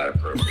really not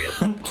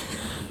appropriate.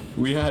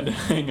 We had to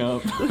hang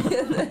up.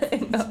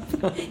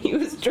 He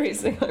was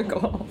tracing our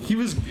call. He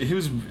was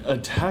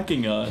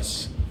attacking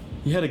us.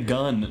 He had a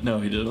gun. No,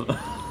 he didn't.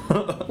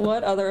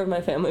 What other of my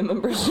family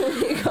members should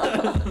we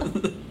call?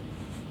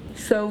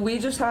 So we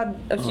just had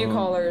a few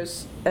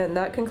callers, and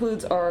that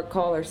concludes our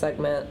caller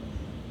segment.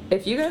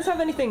 If you guys have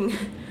anything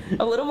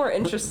a little more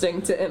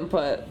interesting to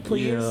input,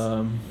 please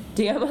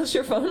DM us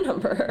your phone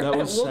number, That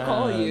was and we'll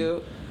call sad.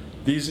 you.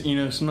 These, you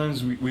know,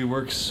 sometimes we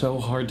work so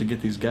hard to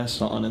get these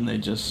guests on, and they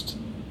just,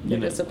 They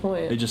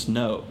disappoint. They just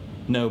no,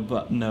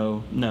 but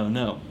no.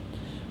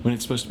 When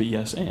it's supposed to be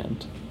yes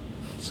and.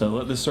 So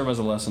let this serve as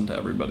a lesson to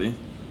everybody.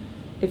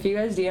 If you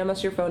guys DM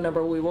us your phone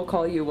number, we will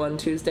call you one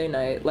Tuesday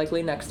night,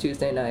 likely next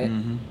Tuesday night.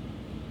 Mm-hmm.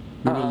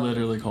 We will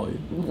literally call you.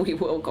 We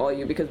will call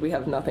you because we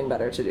have nothing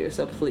better to do,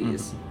 so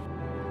please.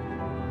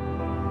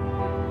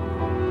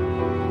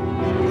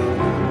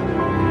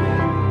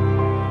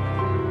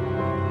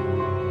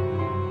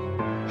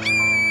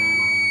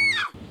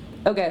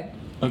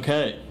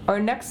 Okay, our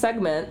next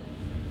segment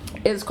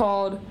is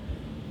called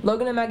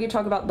Logan and Maggie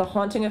talk about The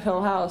Haunting of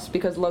Hill House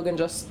because Logan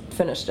just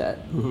finished it.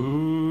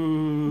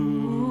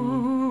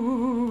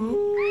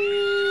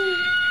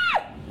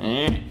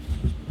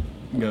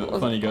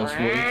 Funny ghost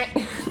voice.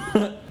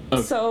 Okay,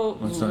 So,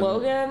 let's start.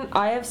 Logan,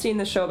 I have seen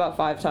the show about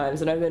 5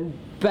 times, and I've been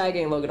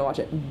begging Logan to watch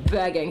it.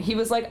 Begging. He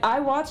was like, I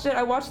watched it.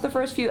 I watched the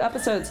first few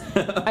episodes.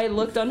 I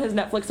looked on his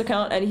Netflix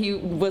account, and he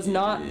was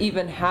not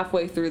even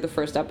halfway through the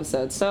first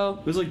episode. So,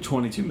 It was like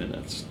 22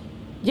 minutes.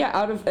 yeah,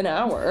 out of an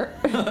hour.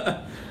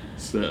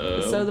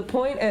 So So the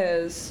point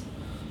is,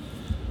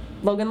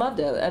 Logan loved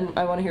it, and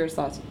I want to hear his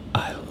thoughts.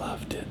 I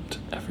loved it,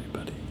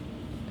 everybody.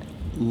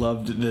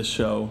 Loved this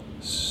show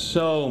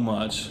so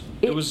much.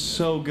 It was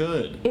so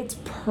good. It's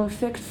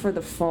perfect for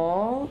the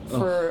fall,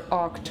 for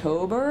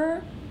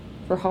October,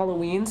 for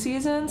Halloween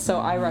season, so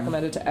I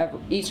recommend it to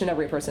each and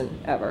every person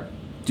ever.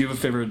 Do you have a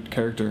favorite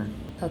character?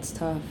 That's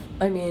tough.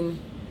 I mean,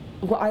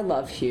 well, I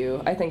love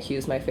Hugh. I think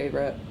Hugh's my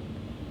favorite.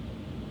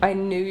 I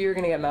knew you were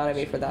going to get mad at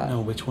me for that. No,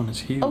 which one is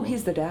he? Oh,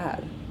 he's the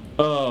dad.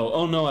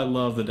 Oh no, I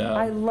love the dad.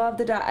 I love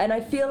the dad, and I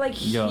feel like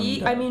Young he.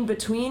 dad. I mean,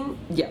 between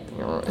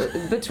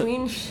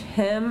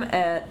him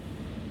and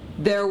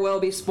there will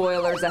be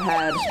spoilers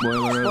ahead.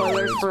 Spoiler Spoilers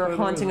alert. for Spoiler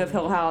Haunting alert. of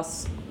Hill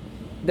House,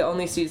 the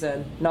only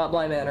season, not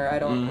Bly Manor. I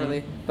don't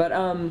really, but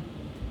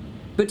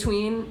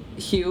between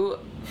Hugh,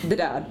 the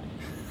dad,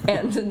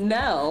 and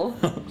Nell,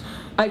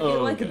 I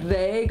feel like okay.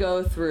 they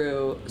go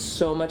through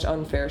so much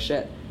unfair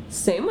shit.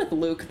 Same with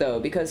Luke though,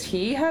 because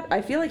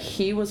I feel like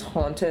he was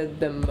haunted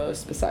the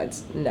most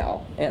besides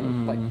Nell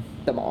and like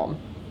the mom,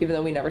 even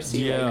though we never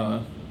see like, Yeah.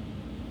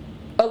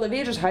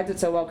 Olivia just hides it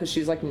so well because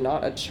she's like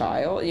not a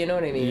child, you know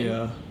what I mean?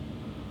 Yeah.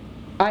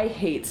 I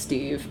hate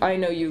Steve. I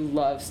know you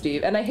love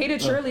Steve, and I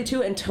hated Shirley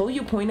too until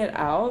you pointed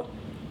out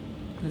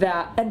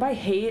that. And by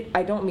hate,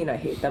 I don't mean I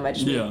hate them. I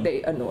just Yeah. mean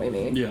they annoy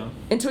me. Yeah.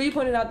 Until you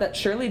pointed out that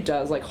Shirley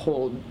does like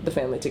hold the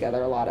family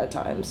together a lot of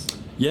times.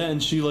 Yeah,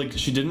 and she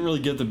didn't really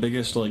get the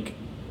biggest like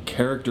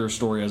character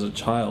story as a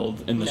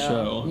child in the No,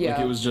 show. yeah.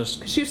 Like it was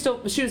just She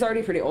was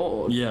already pretty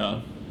old.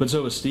 yeah. But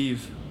so was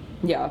Steve.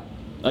 Yeah.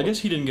 I guess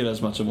he didn't get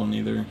as much of one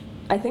either.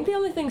 I think the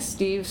only thing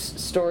Steve's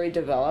story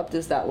developed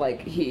is that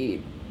like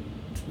he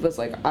was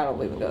like, I don't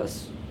believe in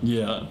ghosts.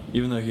 Yeah.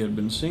 Even though he had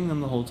been seeing them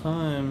the whole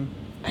time.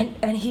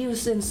 And he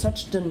was in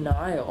such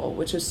denial,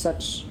 which is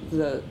such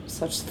the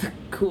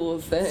cool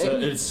thing. So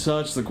it's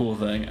such the cool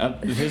thing.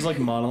 His like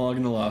monologue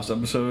in the last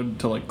episode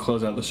to like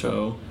close out the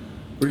show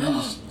Where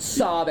he's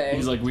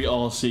Sobbing. like, we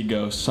all see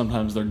ghosts.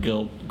 Sometimes they're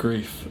guilt,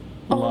 grief,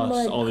 Oh lust,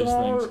 my all these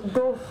God, things.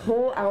 the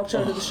whole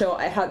outro to the show,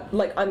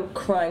 I'm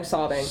crying,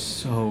 sobbing.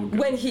 So good.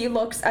 When he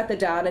looks at the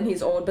dad and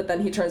he's old, but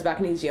then he turns back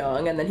and he's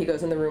young, and then he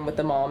goes in the room with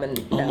the mom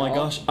and Oh my Nell.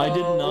 gosh, I did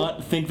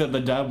not think that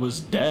the dad was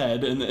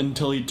dead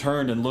until he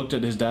turned and looked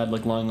at his dad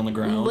like lying on the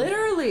ground.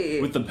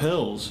 Literally. With the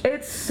pills.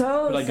 It's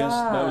so sad. But I guess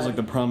that was like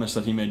the promise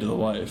that he made to the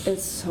wife.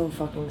 It's so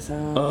fucking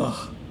sad.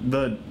 Ugh.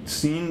 The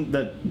scene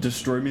that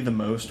destroyed me the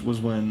most was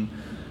when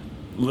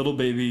little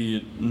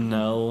baby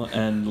Nell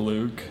and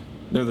Luke,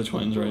 they're the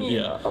twins, right?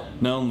 Yeah.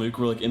 Nell and Luke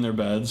were like in their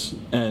beds,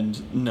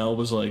 and Nell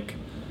was like,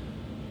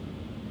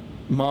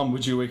 Mom,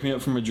 would you wake me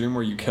up from a dream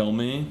where you kill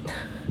me?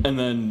 And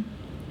then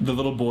the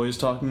little boy is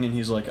talking, and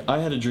he's like, I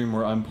had a dream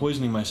where I'm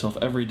poisoning myself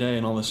every day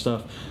and all this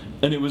stuff.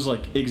 And it was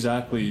like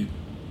exactly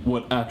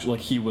what actually,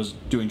 like, he was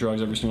doing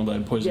drugs every single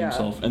day, poisoning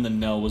himself. And then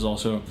Nell was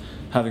also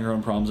having her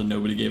own problems, and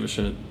nobody gave a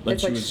shit. Like,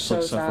 It's, she like, was just so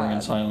like suffering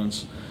in sad.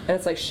 silence. And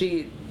it's like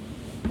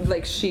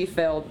she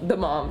failed, the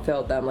mom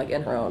failed them like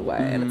in her own way,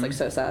 and it's like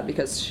so sad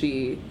because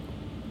she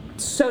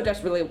so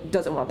desperately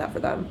doesn't want that for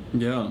them.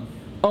 Yeah.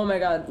 Oh my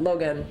God,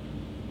 Logan,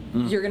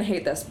 you're gonna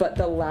hate this, but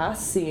the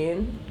last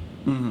scene,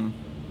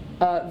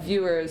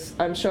 viewers,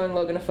 I'm showing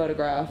Logan a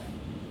photograph.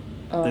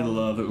 They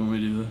love it when we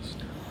do this.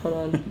 Hold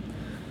on.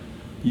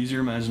 Use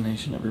your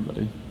imagination,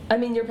 everybody. I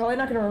mean, you're probably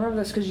not gonna remember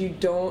this because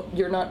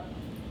you're not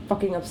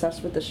fucking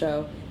obsessed with the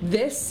show.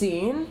 This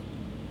scene,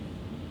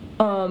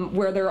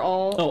 where they're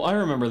all. Oh, I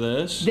remember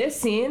this. This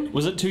scene.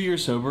 Was it 2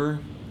 years sober?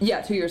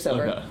 Yeah, 2 years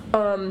sober.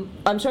 Okay.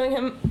 I'm showing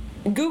him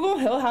Google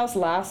Hill House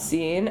last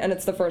scene, and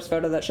it's the first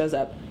photo that shows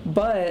up.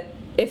 But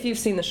if you've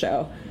seen the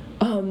show,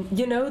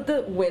 you know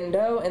the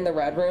window in the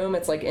red room?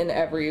 It's like in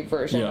every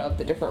version of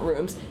the different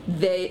rooms.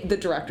 The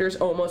directors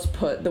almost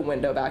put the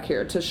window back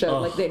here to show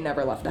like they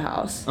never left the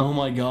house. Oh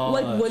my god.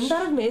 Like, wouldn't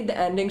that have made the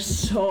ending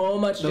so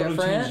much that different?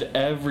 would have changed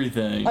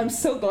everything. I'm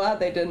so glad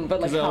they didn't,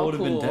 but like, Because how that would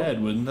have cool. been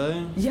dead, wouldn't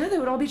they? Yeah, they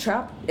would all be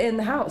trapped in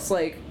the house,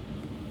 like.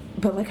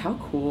 But like, how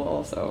cool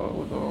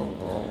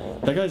also.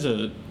 That guy's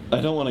I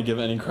don't want to give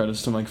any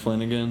credits to Mike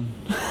Flanagan.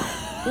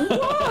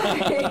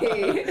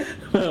 Why?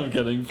 I'm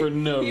kidding, for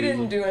no He reason.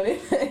 didn't do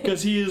anything.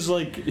 Because he is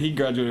like, he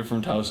graduated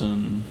from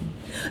Towson.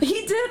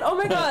 He did. Oh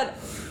my god.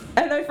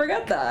 And I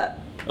forget that.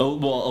 Oh,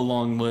 well,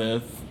 along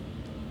with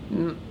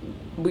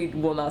We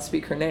will not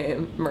speak her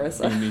name,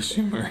 Marissa. Amy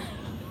Schumer.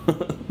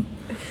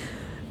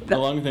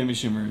 Along with Amy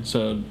Schumer.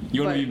 So,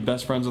 you want to be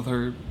best friends with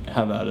her?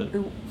 Have at it.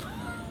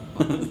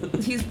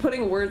 He's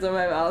putting words in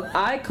my mouth.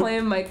 I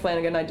claim Mike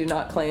Flanagan. I do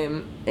not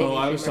claim Amy Oh,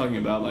 I was Schumer. talking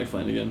about Mike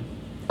Flanagan.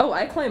 Oh,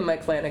 I claim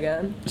Mike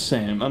Flanagan.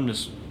 Same. I'm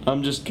just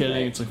kidding.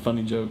 Right. It's a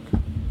funny joke.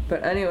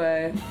 But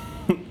anyway.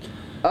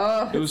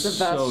 Oh, It it's was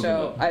the best so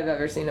show good. I've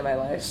ever seen in my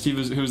life. Steve,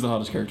 who's the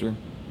hottest character?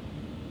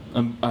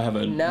 I have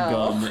a No.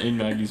 gun in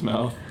Maggie's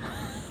mouth.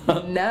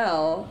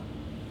 Nell.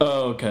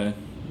 Oh, okay.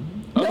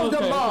 No, Oh, the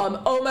okay. mom.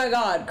 Oh my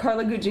god,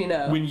 Carla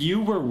Gugino. When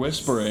you were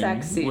whispering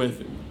Sexy.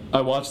 I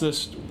watched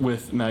this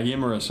with Maggie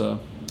and Marissa.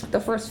 The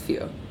first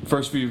few.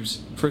 First few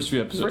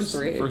episodes. First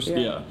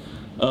three, yeah.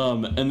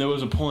 And there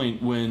was a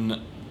point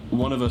when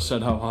one of us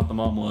said how hot the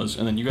mom was,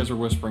 and then you guys were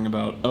whispering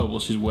about, oh, well,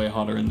 she's way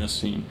hotter in this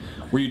scene.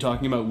 Were you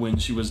talking about when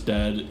she was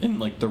dead in,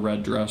 like, the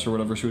red dress or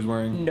whatever she was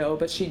wearing? No,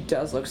 but she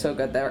does look so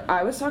good there.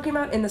 I was talking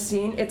about in the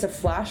scene, it's a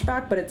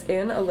flashback, but it's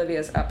in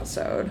Olivia's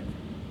episode.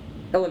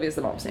 Olivia's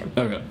the mom's name.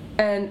 Okay.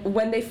 And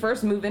when they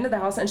first move into the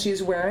house and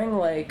she's wearing,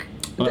 like,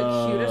 the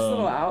cutest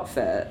little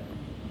outfit,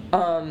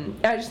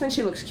 I just think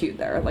she looks cute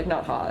there, like,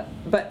 not hot.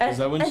 But Is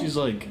that when she's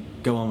like,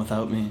 go on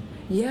without me?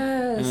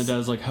 Yes. And the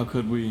dad's like, how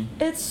could we?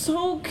 It's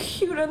so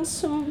cute and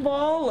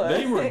symbolic.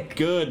 They were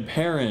good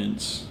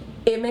parents.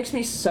 It makes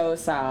me so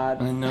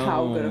sad I know.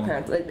 how good of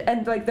parents,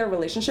 and like their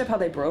relationship, how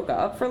they broke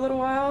up for a little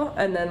while,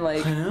 and then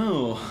like, I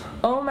know.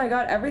 oh my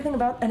god, everything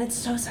about, and it's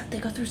so sad. They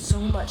go through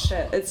so much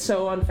shit. It's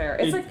so unfair.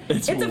 It's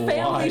It's a family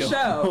wild.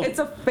 show. It's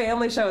a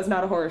family show. It's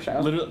not a horror show.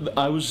 Literally,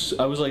 I was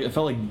like, I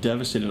felt like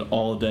devastated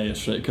all day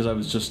yesterday because I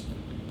was just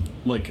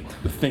like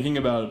thinking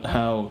about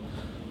how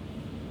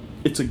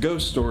it's a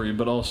ghost story,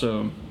 but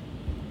also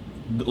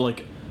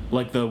like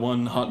the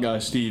one hot guy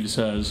Steve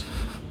says,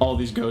 all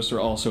these ghosts are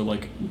also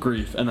like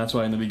grief, and that's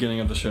why in the beginning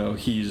of the show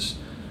he's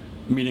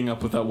meeting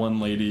up with that one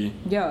lady,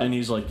 and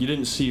he's like, you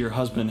didn't see your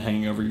husband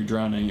hanging over you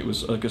drowning, it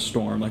was like a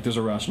storm, like there's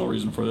a rational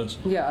reason for this,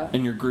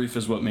 and your grief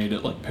is what made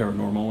it like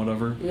paranormal,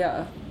 whatever.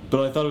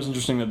 But I thought it was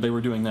interesting that they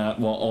were doing that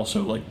while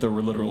also like there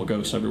were literal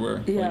ghosts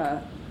everywhere.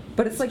 Like,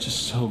 but it's like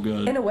just so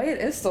good. In a way, it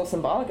is still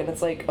symbolic, and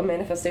it's like a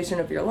manifestation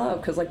of your love.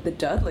 Because like the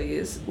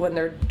Dudleys, when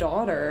their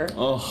daughter,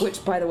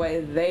 which by the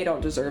way, they don't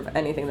deserve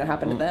anything that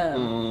happened to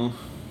them,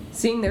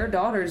 seeing their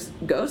daughter's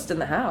ghost in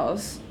the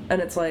house,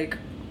 and it's like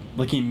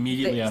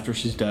immediately after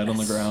she's dead on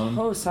the ground.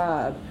 So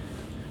sad.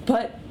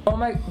 But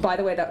by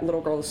the way, that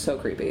little girl is so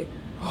creepy.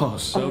 Oh,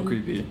 so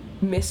creepy.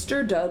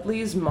 Mr.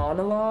 Dudley's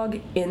monologue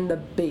in the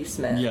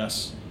basement.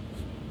 Yes.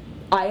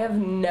 I have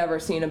never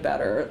seen a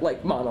better,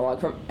 like, monologue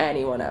from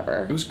anyone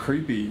ever. It was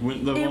creepy.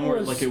 When, the It one where,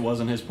 was- like, it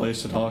wasn't his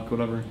place to talk,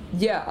 whatever.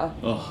 Yeah.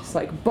 Ugh. It's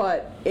like,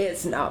 but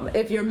it's not.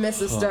 If your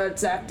missus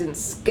starts acting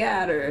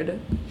scattered,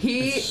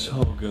 It's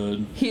so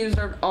good. he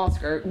deserved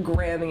Oscar,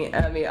 Grammy,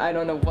 Emmy. I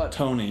don't know what.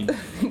 Tony.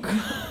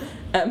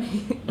 Emmy,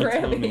 A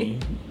Grammy. Tony.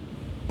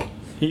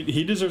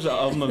 He deserves the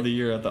album of the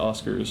year at the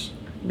Oscars.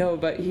 No,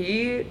 but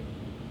he.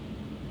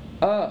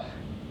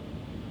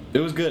 It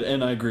was good,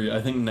 and I agree.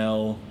 I think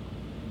Nell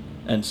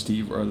and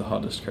Steve are the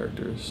hottest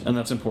characters, and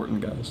that's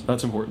important, guys.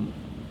 That's important.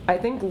 I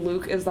think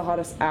Luke is the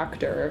hottest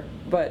actor,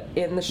 but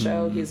in the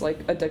show he's like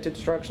addicted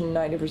to drugs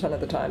 90% of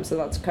the time. So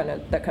that's kind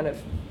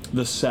of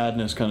The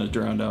sadness kind of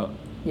drowned out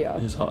yeah.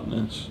 his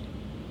hotness.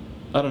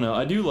 I don't know.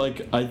 I do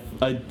like. I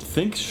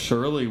think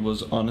Shirley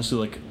was honestly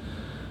like.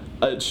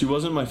 She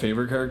wasn't my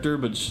favorite character,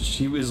 but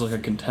she was like a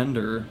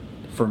contender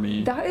for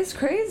me That is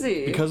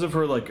crazy. because of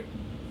her like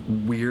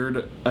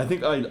weird. I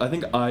think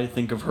I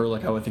think of her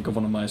like how I think of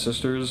one of my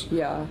sisters.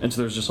 Yeah. And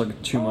so there's just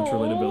like too much Aw.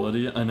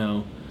 relatability. I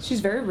know.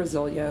 She's very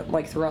resilient,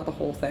 like throughout the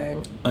whole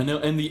thing. I know.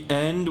 And the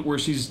end where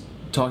she's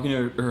talking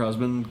to her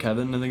husband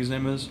Kevin, I think his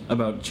name is,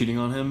 about cheating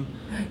on him.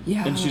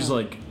 Yeah. And she's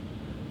like,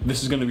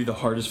 "This is going to be the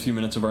hardest few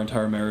minutes of our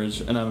entire marriage,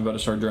 and I'm about to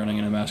start drowning,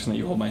 and I'm asking that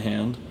you hold my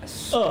hand."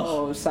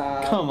 so Ugh,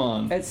 sad. come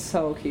on. It's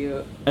so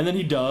cute. And then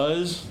he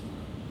does.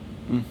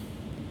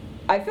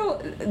 I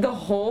feel the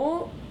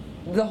whole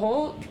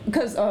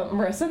because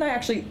Marissa and I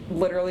actually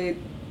literally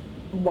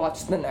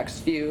watched the next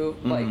few.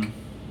 Like,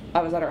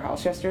 I was at her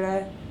house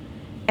yesterday,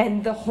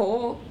 and the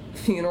whole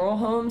funeral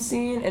home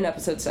scene in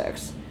episode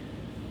 6.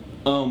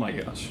 Oh my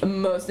gosh.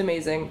 Most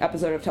amazing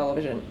episode of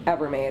television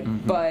ever made.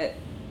 Mm-hmm. But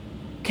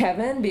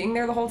Kevin being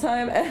there the whole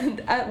time, and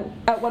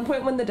at one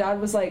point when the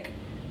dad was like,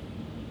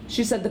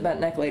 she said the bent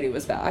neck lady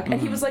was back, and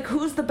he was like,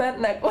 "Who's the bent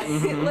neck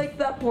lady?" Like,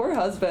 that poor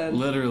husband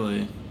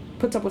Literally.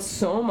 puts up with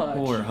so much.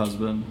 Poor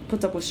husband.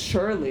 Puts up with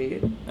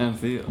Shirley, And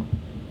Theo.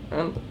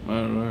 and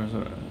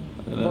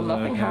well,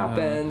 nothing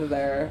happened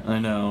there. I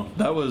know.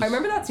 That was. I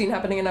remember that scene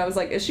happening, and I was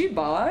like, "Is she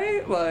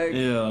bi?" Like,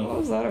 Yeah. what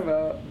was that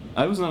about?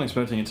 I was not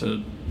expecting it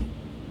to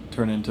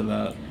turn into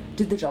that.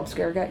 Did the jump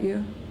scare get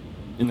you?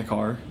 In the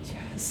car?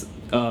 Yes.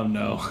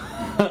 No.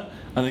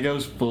 I think I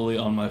was fully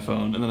on my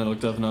phone, and then I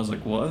looked up and I was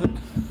like, what?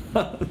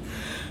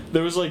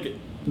 There was like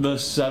the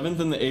 7th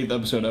and the 8th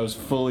episode, I was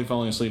fully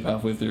falling asleep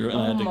halfway through, and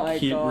I had Oh my to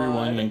keep God.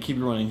 rewinding, keep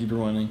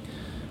rewinding.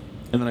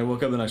 And then I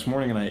woke up the next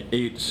morning and I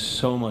ate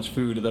so much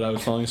food that I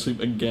was falling asleep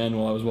again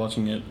while I was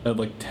watching it at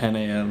like 10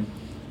 a.m.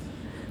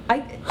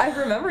 I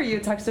remember you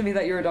texted me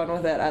that you were done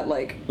with it at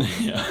like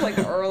Yeah. like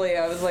early.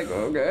 I was like,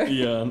 okay.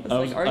 Yeah, I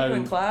was like, are you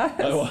in class?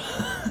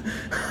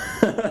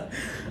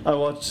 I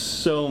watched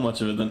so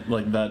much of it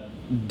like that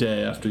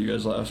day after you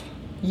guys left.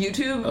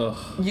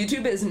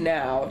 YouTube is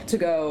now to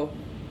go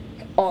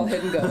all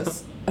hidden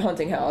ghosts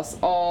hunting house,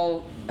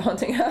 all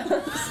hunting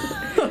house,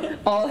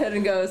 all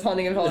hidden ghosts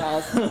hunting of Hill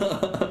House,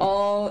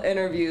 all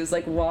interviews.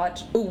 Like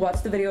watch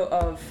the video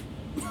of.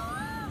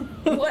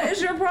 What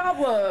is your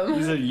problem?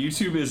 He said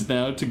YouTube is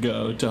now to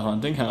go to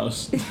Haunting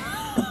House.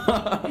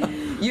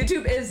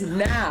 YouTube is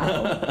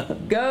now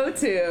go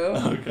to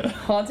Okay.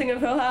 Haunting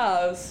of Hill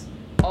House,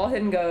 all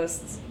hidden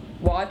ghosts.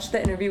 Watch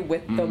the interview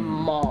with the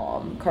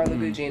mom, Carla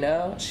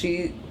Gugino.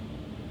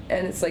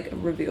 And it's like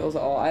reveals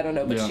all. I don't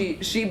know, but Yeah.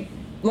 she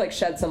like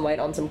shed some light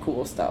on some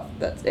cool stuff.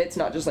 It's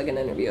not just like an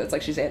interview. It's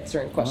like she's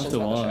answering questions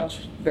to about the watch.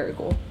 show. Very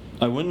cool.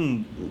 I went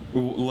and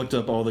looked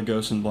up all the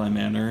ghosts in Bly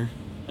Manor,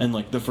 and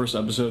like the first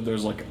episode,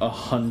 there's like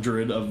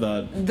 100 of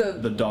the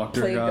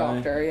doctor plague guy.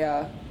 doctor,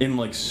 yeah. In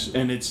like,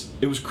 and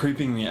it was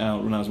creeping me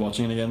out when I was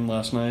watching it again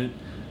last night,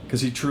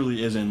 because he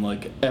truly is in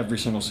like every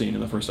single scene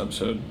in the first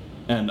episode.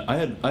 And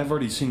I've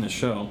already seen the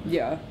show,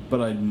 Yeah.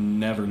 but I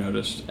never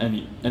noticed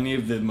any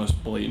of the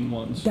most blatant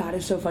ones. That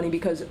is so funny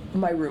because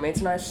my roommates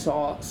and I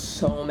saw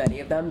so many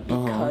of them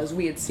because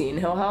we had seen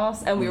Hill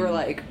House and we were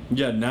like,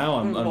 Yeah, now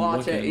I'm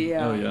Watch it, looking.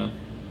 yeah. Oh yeah.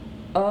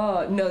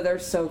 oh no, they're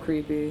so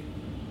creepy.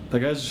 The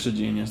guy's just a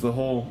genius. The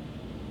whole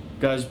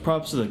guys,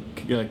 props to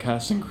the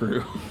casting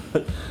crew,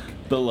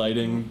 the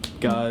lighting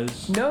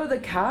guys. No, the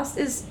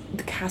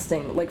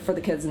casting, like for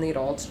the kids and the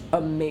adults,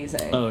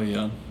 amazing. Oh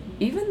yeah.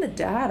 Even the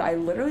dad, I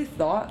literally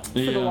thought for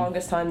the Yeah.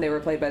 longest time they were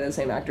played by the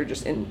same actor,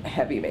 just in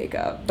heavy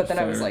makeup. But then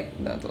I was Fair. like,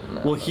 no,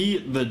 no. Well,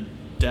 the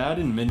dad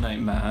in Midnight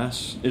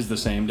Mass is the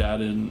same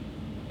dad in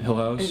Hill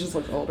House. He just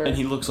looks older. And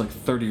he looks like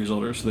 30 years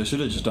older, so they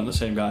should have just done the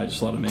same guy,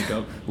 just a lot of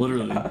makeup.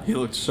 Literally, he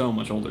looked so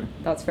much older.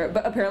 That's fair.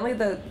 But apparently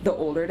the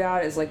older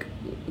dad is like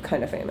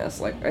kind of famous.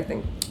 Like I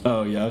think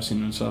Oh yeah, I've seen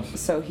him and stuff.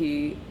 so.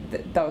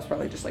 That was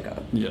probably just like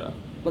a Yeah.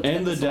 Let's And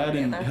get the the dad celebrity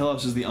in in there. Hill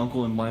House is the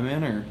uncle in Bly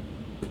Manor.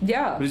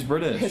 yeah. But he's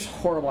British. His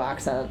horrible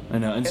accent. I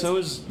know, and It's- so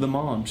is the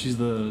mom. She's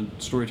the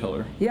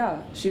storyteller,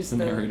 Yeah, she's the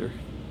narrator.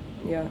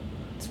 Yeah.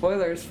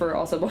 Spoilers for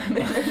also Bly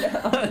Manor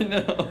now.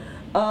 I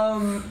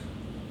know.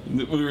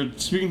 We were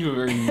speaking to a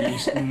very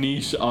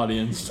niche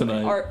audience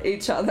tonight. Or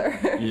each other.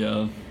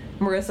 Yeah.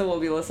 Marissa will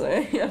be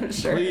listening, I'm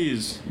sure.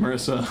 Please,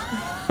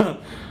 Marissa.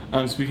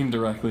 I'm speaking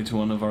directly to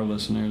one of our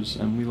listeners,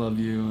 and we love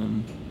you.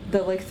 And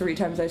The 3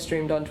 times I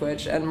streamed on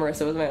Twitch, and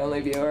Marissa was my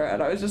only viewer,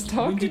 and I was just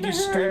talking to her. when did you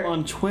stream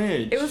on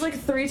Twitch? It was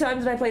 3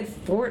 times, and I played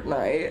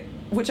Fortnite,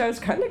 which I was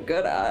kind of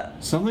good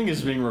at. Something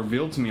is being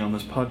revealed to me on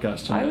this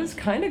podcast tonight. I was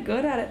kind of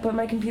good at it, but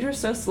my computer's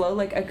so slow.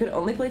 I could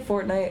only play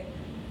Fortnite.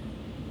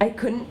 I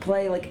couldn't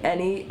play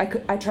any.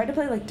 I tried to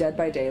play Dead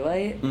by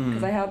Daylight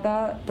because I had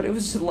that, but it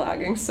was just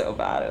lagging so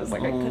bad. It was I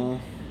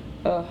couldn't.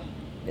 Ugh.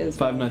 It was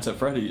Five Nights at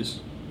Freddy's.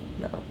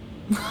 No.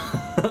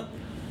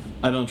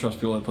 I don't trust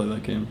people that play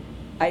that game.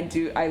 I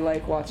do. I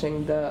like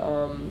watching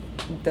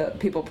the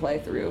people play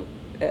through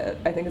it.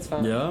 I think it's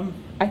fun. Yeah.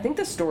 I think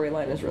the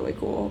storyline is really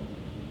cool.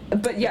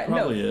 But yeah,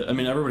 Probably no. it. I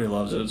mean, everybody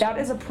loves it. That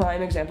is a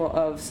prime example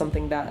of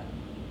something that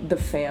the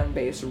fan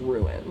base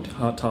ruined.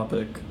 Hot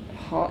Topic.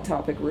 Hot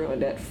Topic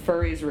ruined it.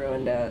 Furries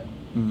ruined it.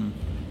 Mm.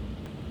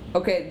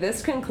 Okay,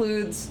 this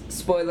concludes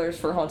spoilers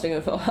for Haunting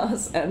of Hill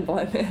House and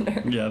Bly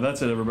Manor. Yeah,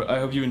 that's it, everybody. I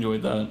hope you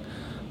enjoyed that.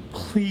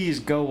 Please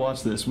go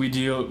watch this. We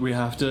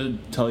have to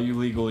tell you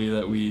legally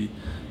that we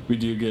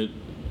do get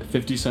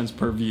 50 cents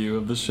per view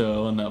of the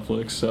show on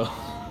Netflix, so.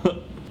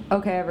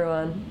 Okay,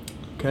 everyone.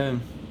 Okay.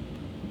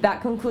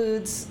 That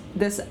concludes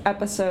this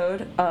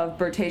episode of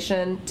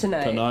Bertation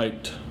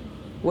Tonight.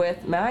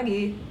 With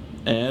Maggie.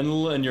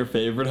 And your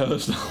favorite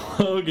host,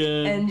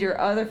 Logan. And your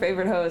other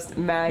favorite host,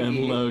 Maggie.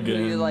 And Logan.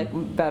 Who you like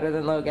better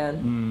than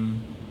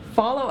Logan.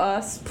 Follow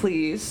us,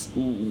 please.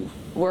 Ooh.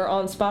 We're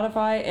on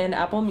Spotify and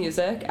Apple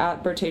Music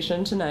at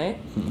Bertation Tonight.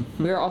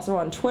 We are also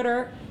on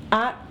Twitter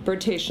at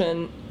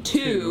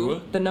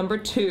Bertation2, the number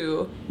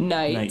 2,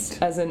 night,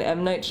 as in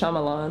M. Night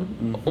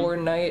Shyamalan, or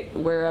night,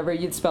 wherever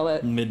you'd spell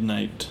it.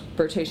 Midnight.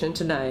 Bertation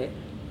Tonight.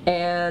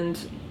 And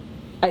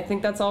I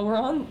think that's all we're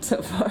on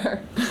so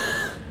far.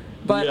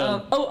 But,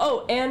 Yeah.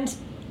 And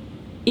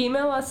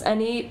email us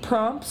any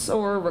prompts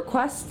or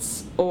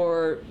requests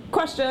or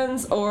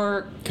questions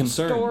or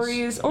Concerns.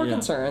 stories or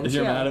concerns. If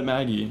you're mad at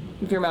Maggie.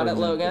 If you're mad for at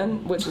example.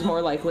 Logan, which is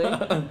more likely,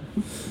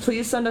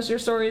 please send us your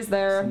stories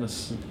there.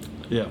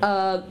 Yeah.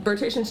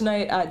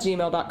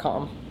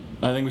 Bertationtonight@gmail.com.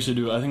 I think we should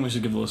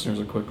give the listeners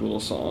a quick little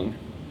song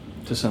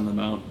to send them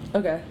out.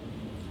 Okay.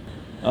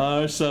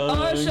 Our show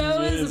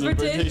is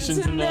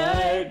Bertation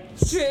Tonight.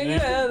 Streaming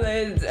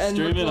and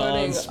Streaming on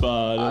recording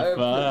Spotify. our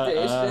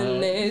Bertation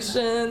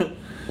Nation.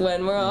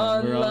 When we're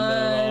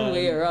online,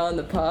 we are on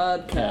the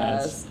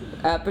podcast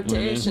at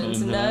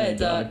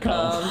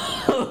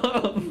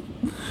bertationtonight.com.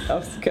 That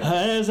was good.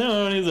 Hi,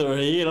 Sony's a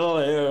real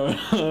air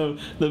of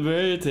the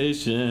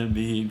Bertation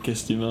beat.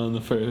 Kissed him on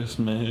the first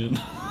man.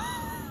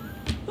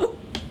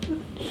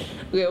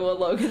 Okay, well,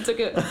 Logan took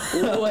it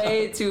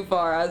way too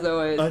far, as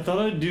always. I thought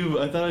I'd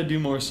do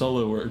more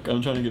solo work.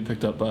 I'm trying to get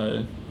picked up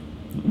by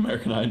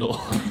American Idol.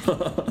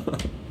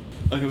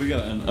 Okay, we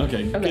gotta end.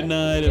 Okay. Good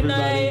night, Good everybody.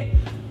 night.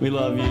 We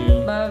love you.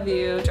 Love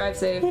you. Drive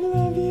safe. We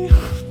love you.